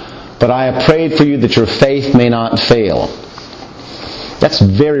 But I have prayed for you that your faith may not fail. That's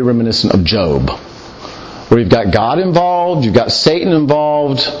very reminiscent of Job, where you've got God involved, you've got Satan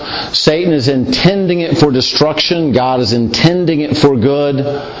involved. Satan is intending it for destruction. God is intending it for good.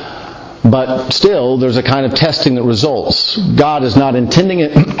 But still, there's a kind of testing that results. God is not intending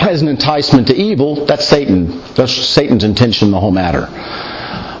it as an enticement to evil. That's Satan. That's Satan's intention in the whole matter.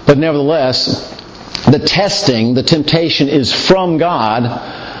 But nevertheless, the testing, the temptation is from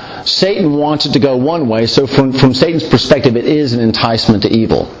God. Satan wants it to go one way, so from Satan's perspective, it is an enticement to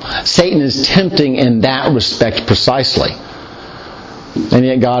evil. Satan is tempting in that respect precisely. And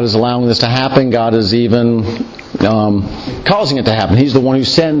yet God is allowing this to happen. God is even causing it to happen. He's the one who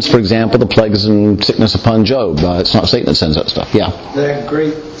sends, for example, the plagues and sickness upon Job. It's not Satan that sends that stuff. Yeah. That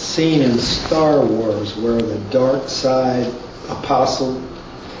great scene in Star Wars where the dark side apostle,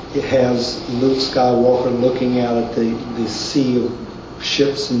 it has Luke Skywalker looking out at the sea of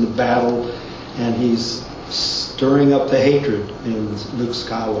ships in the battle, and he's stirring up the hatred in Luke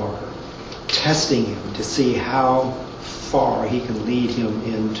Skywalker, testing him to see how far he can lead him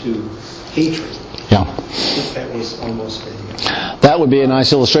into hatred. Yeah. That was almost a... That would be a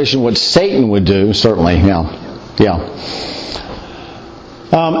nice illustration of what Satan would do, certainly. Yeah.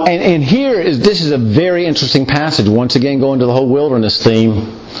 And this is a very interesting passage. Once again, going to the whole wilderness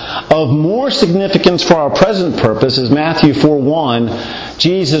theme. Of more significance for our present purpose is Matthew 4:1.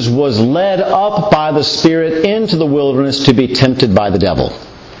 Jesus was led up by the Spirit into the wilderness to be tempted by the devil.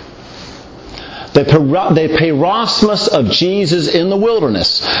 The perosmos of Jesus in the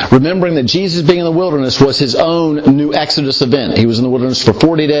wilderness, remembering that Jesus being in the wilderness was his own new Exodus event. He was in the wilderness for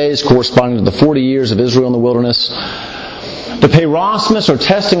 40 days, corresponding to the 40 years of Israel in the wilderness. The peirasmos, or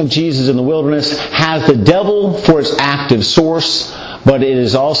testing of Jesus in the wilderness, has the devil for its active source, but it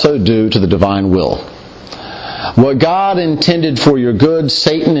is also due to the divine will. What God intended for your good,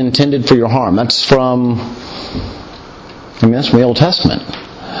 Satan intended for your harm. That's from the Old Testament.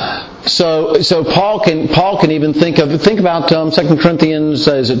 So Paul can even think about 2 Corinthians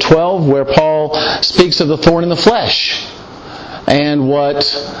 12, where Paul speaks of the thorn in the flesh, and what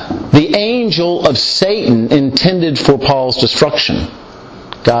the angel of Satan intended for Paul's destruction,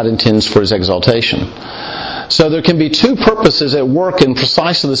 God intends for his exaltation. So there can be two purposes at work in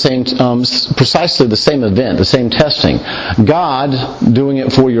precisely the same event, the same testing. God doing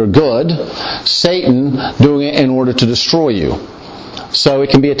it for your good, Satan doing it in order to destroy you. So it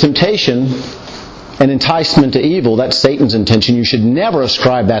can be a temptation, an enticement to evil. That's Satan's intention. You should never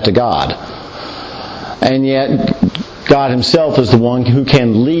ascribe that to God. And yet, God Himself is the one who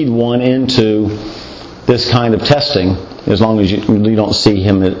can lead one into this kind of testing, as long as you don't see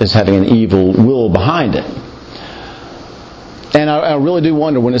Him as having an evil will behind it. And I really do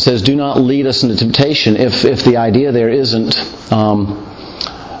wonder when it says, do not lead us into temptation, if the idea there isn't,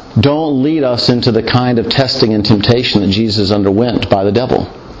 don't lead us into the kind of testing and temptation that Jesus underwent by the devil.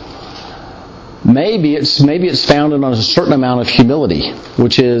 Maybe it's founded on a certain amount of humility,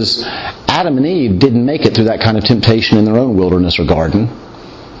 which is Adam and Eve didn't make it through that kind of temptation in their own wilderness or garden.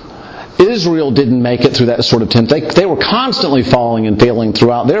 Israel didn't make it through that sort of temptation. They were constantly falling and failing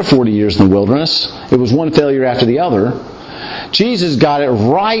throughout their 40 years in the wilderness. It was one failure after the other. Jesus got it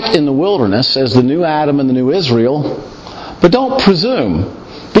right in the wilderness as the new Adam and the new Israel. But don't presume.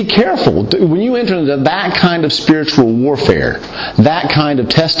 Be careful. When you enter into that kind of spiritual warfare, that kind of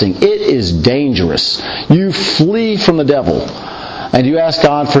testing, it is dangerous. You flee from the devil, and you ask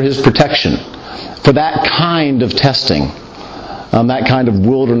God for His protection for that kind of testing, that kind of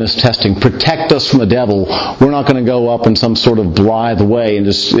wilderness testing. Protect us from the devil. We're not going to go up in some sort of blithe way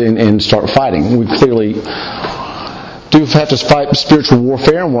and start fighting. We clearly do have to fight spiritual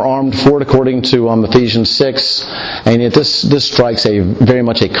warfare, and we're armed for it according to Ephesians 6. And yet this strikes very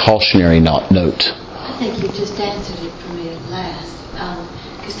much a cautionary note. I think you just answered it for me at last.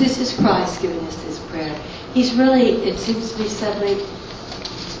 Because this is Christ giving us this prayer. He's really, it seems to be suddenly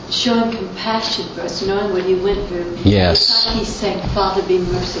showing compassion for us, knowing what He went through. Yes. It's like He's saying, Father, be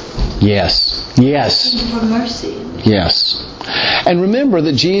merciful. Yes. Yes. Asking for mercy. Yes. And remember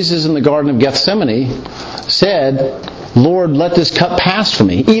that Jesus in the Garden of Gethsemane said, Lord, let this cup pass from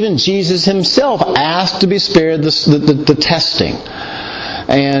me. Even Jesus Himself asked to be spared the testing.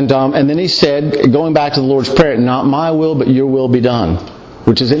 And then He said, going back to the Lord's Prayer, not my will, but your will be done.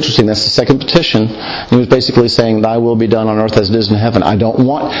 Which is interesting. That's the second petition. He was basically saying, thy will be done on earth as it is in heaven.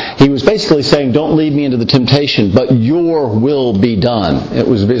 He was basically saying, don't lead me into the temptation, but your will be done.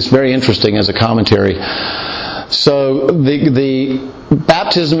 It's very interesting as a commentary. So the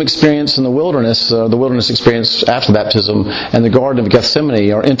baptism experience in the wilderness experience after baptism, and the Garden of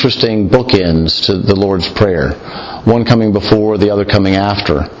Gethsemane are interesting bookends to the Lord's Prayer. One coming before, the other coming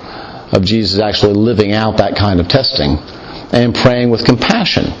after, of Jesus actually living out that kind of testing and praying with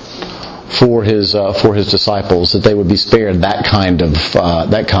compassion for his disciples, that they would be spared that kind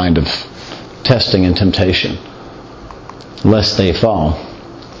of testing and temptation, lest they fall.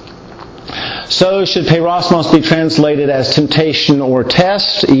 So, should peirasmos be translated as temptation or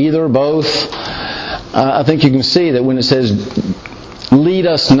test? Either, both. I think you can see that when it says, lead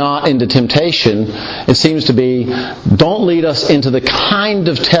us not into temptation, it seems to be, don't lead us into the kind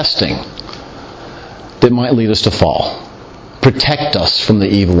of testing that might lead us to fall. Protect us from the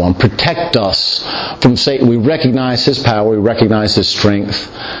evil one. Protect us from Satan. We recognize his power. We recognize his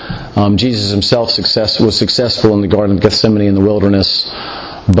strength. Jesus Himself was successful in the Garden of Gethsemane in the wilderness.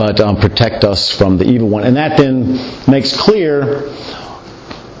 But protect us from the evil one. And that then makes clear,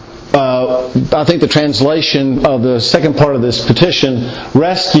 I think, the translation of the second part of this petition,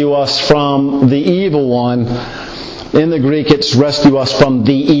 rescue us from the evil one. In the Greek, it's rescue us from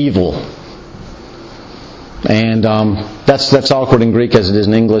the evil. And that's awkward in Greek as it is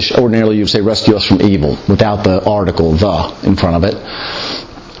in English. Ordinarily, you'd say rescue us from evil without the article the in front of it.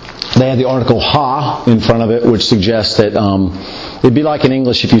 They had the article ha in front of it, which suggests that it'd be like in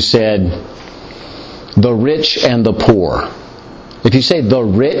English if you said the rich and the poor. If you say the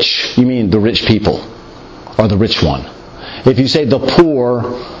rich, you mean the rich people or the rich one. If you say the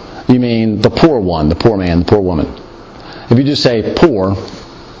poor, you mean the poor one, the poor man, the poor woman. If you just say poor,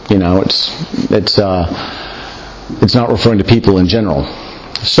 it's not referring to people in general.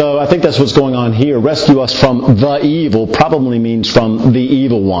 So I think that's what's going on here. Rescue us from the evil probably means from the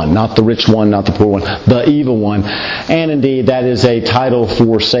evil one, not the rich one, not the poor one, the evil one. And indeed, that is a title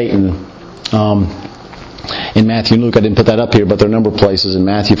for Satan. in Matthew and Luke. I didn't put that up here, but there are a number of places in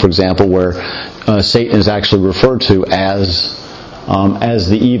Matthew, for example, where Satan is actually referred to as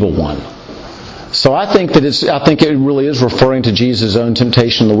the evil one. So I think it really is referring to Jesus' own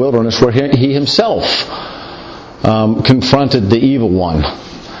temptation in the wilderness, where he himself confronted the evil one,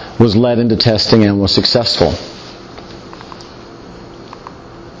 was led into testing, and was successful.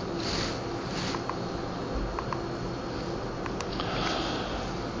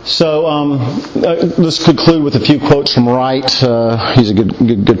 So let's conclude with a few quotes from Wright. He's a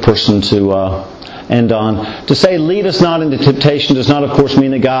good person to end on. To say, "Lead us not into temptation," does not, of course,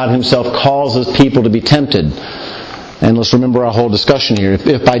 mean that God himself causes people to be tempted. And let's remember our whole discussion here.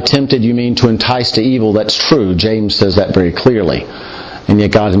 If by tempted you mean to entice to evil, that's true. James says that very clearly. And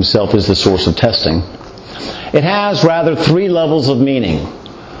yet God himself is the source of testing. It has rather three levels of meaning.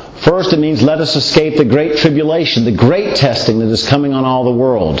 First, it means let us escape the great tribulation, the great testing that is coming on all the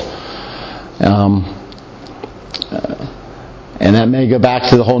world. And that may go back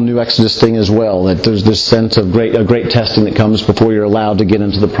to the whole New Exodus thing as well, that there's this sense of great testing that comes before you're allowed to get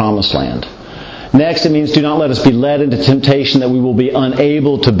into the promised land. Next, it means do not let us be led into temptation that we will be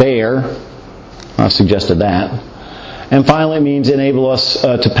unable to bear. I suggested that. And finally, it means enable us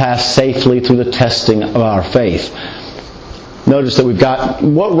to pass safely through the testing of our faith. Notice that we've got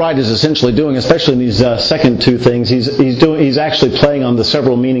what Wright is essentially doing, especially in these second two things. He's actually playing on the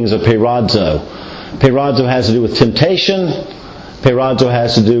several meanings of peirazo. Peirazo has to do with temptation. Peirazo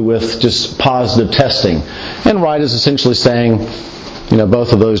has to do with just positive testing. And Wright is essentially saying,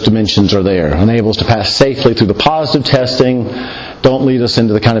 both of those dimensions are there. Enable us to pass safely through the positive testing. Don't lead us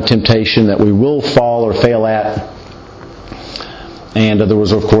into the kind of temptation that we will fall or fail at. And there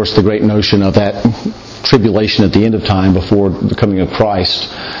was, of course, the great notion of that tribulation at the end of time before the coming of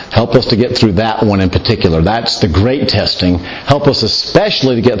Christ. Help us to get through that one in particular. That's the great testing. Help us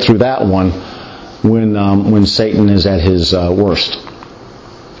especially to get through that one when Satan is at his worst.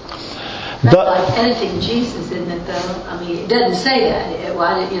 That's like anything Jesus, isn't it, though? I mean, it doesn't say that.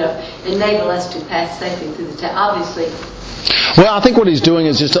 Why did enable us to pass safely through the test? Obviously. Well, I think what he's doing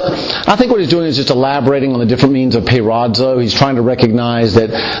is just elaborating on the different means of peirazo. He's trying to recognize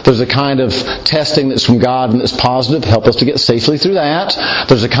that there's a kind of testing that's from God and that's positive. Help us to get safely through that.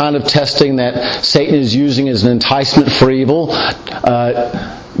 There's a kind of testing that Satan is using as an enticement for evil.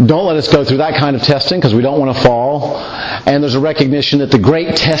 Don't let us go through that kind of testing because we don't want to fall. And there's a recognition that the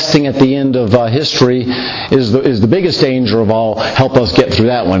great testing at the end of history is the biggest danger of all. Help us get through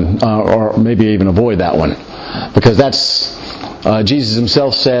that one, or maybe even avoid that one. Because that's Jesus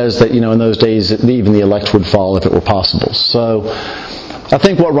himself says that in those days even the elect would fall if it were possible. So I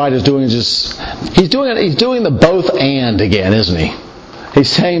think what Wright is doing is he's doing the both and again, isn't he? He's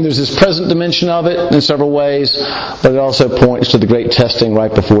saying there's this present dimension of it in several ways, but it also points to the great testing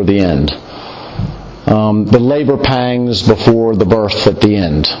right before the end. The labor pangs before the birth at the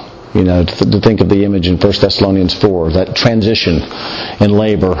end. To think of the image in 1 Thessalonians 4, that transition in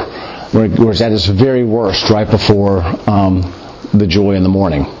labor, where it's at its very worst right before the joy in the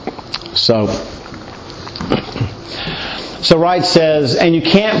morning. So Wright says, and you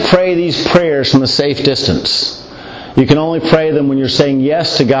can't pray these prayers from a safe distance. You can only pray them when you're saying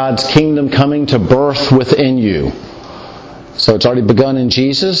yes to God's kingdom coming to birth within you. So it's already begun in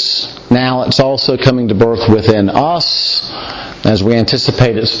Jesus. Now it's also coming to birth within us as we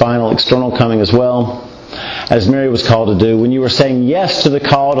anticipate its final external coming as well. As Mary was called to do, when you are saying yes to the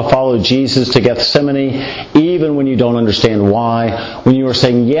call to follow Jesus to Gethsemane, even when you don't understand why, when you are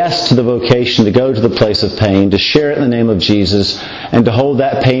saying yes to the vocation to go to the place of pain, to share it in the name of Jesus, and to hold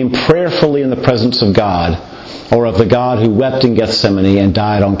that pain prayerfully in the presence of God, or of the God who wept in Gethsemane and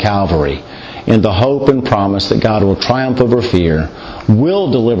died on Calvary, in the hope and promise that God will triumph over fear,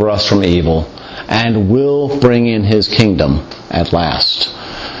 will deliver us from evil, and will bring in His kingdom at last.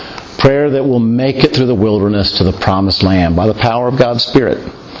 Prayer that will make it through the wilderness to the promised land by the power of God's Spirit,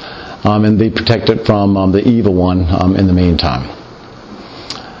 and be protected from the evil one in the meantime.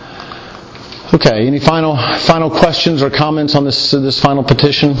 Okay, any final questions or comments on this final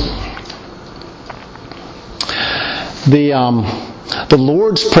petition? The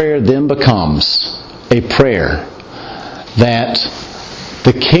Lord's Prayer then becomes a prayer that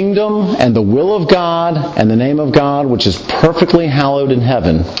the kingdom and the will of God and the name of God, which is perfectly hallowed in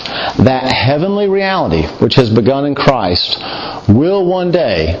heaven, that heavenly reality which has begun in Christ, will one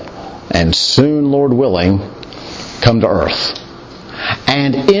day, and soon, Lord willing, come to earth.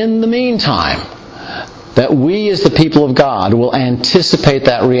 And in the meantime, that we as the people of God will anticipate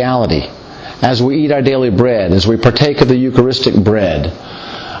that reality as we eat our daily bread, as we partake of the Eucharistic bread,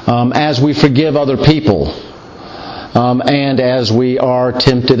 as we forgive other people, and as we are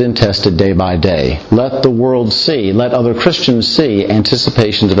tempted and tested day by day. Let the world see, let other Christians see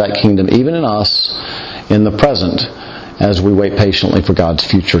anticipations of that kingdom, even in us, in the present, as we wait patiently for God's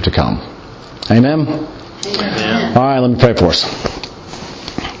future to come. Amen? Amen. All right, let me pray for us.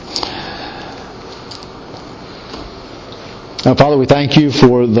 Now, Father, we thank you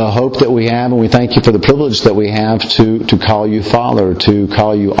for the hope that we have, and we thank you for the privilege that we have to call you Father, to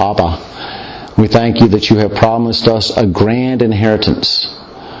call you Abba. We thank you that you have promised us a grand inheritance,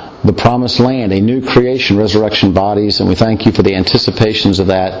 the promised land, a new creation, resurrection bodies, and we thank you for the anticipations of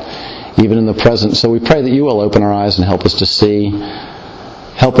that even in the present. So we pray that you will open our eyes and help us to see,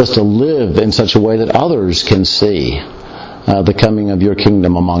 help us to live in such a way that others can see the coming of your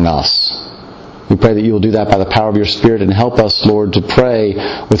kingdom among us. We pray that you will do that by the power of your Spirit, and help us, Lord, to pray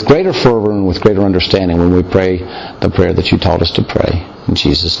with greater fervor and with greater understanding when we pray the prayer that you taught us to pray. In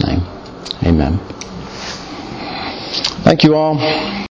Jesus' name, amen. Thank you all.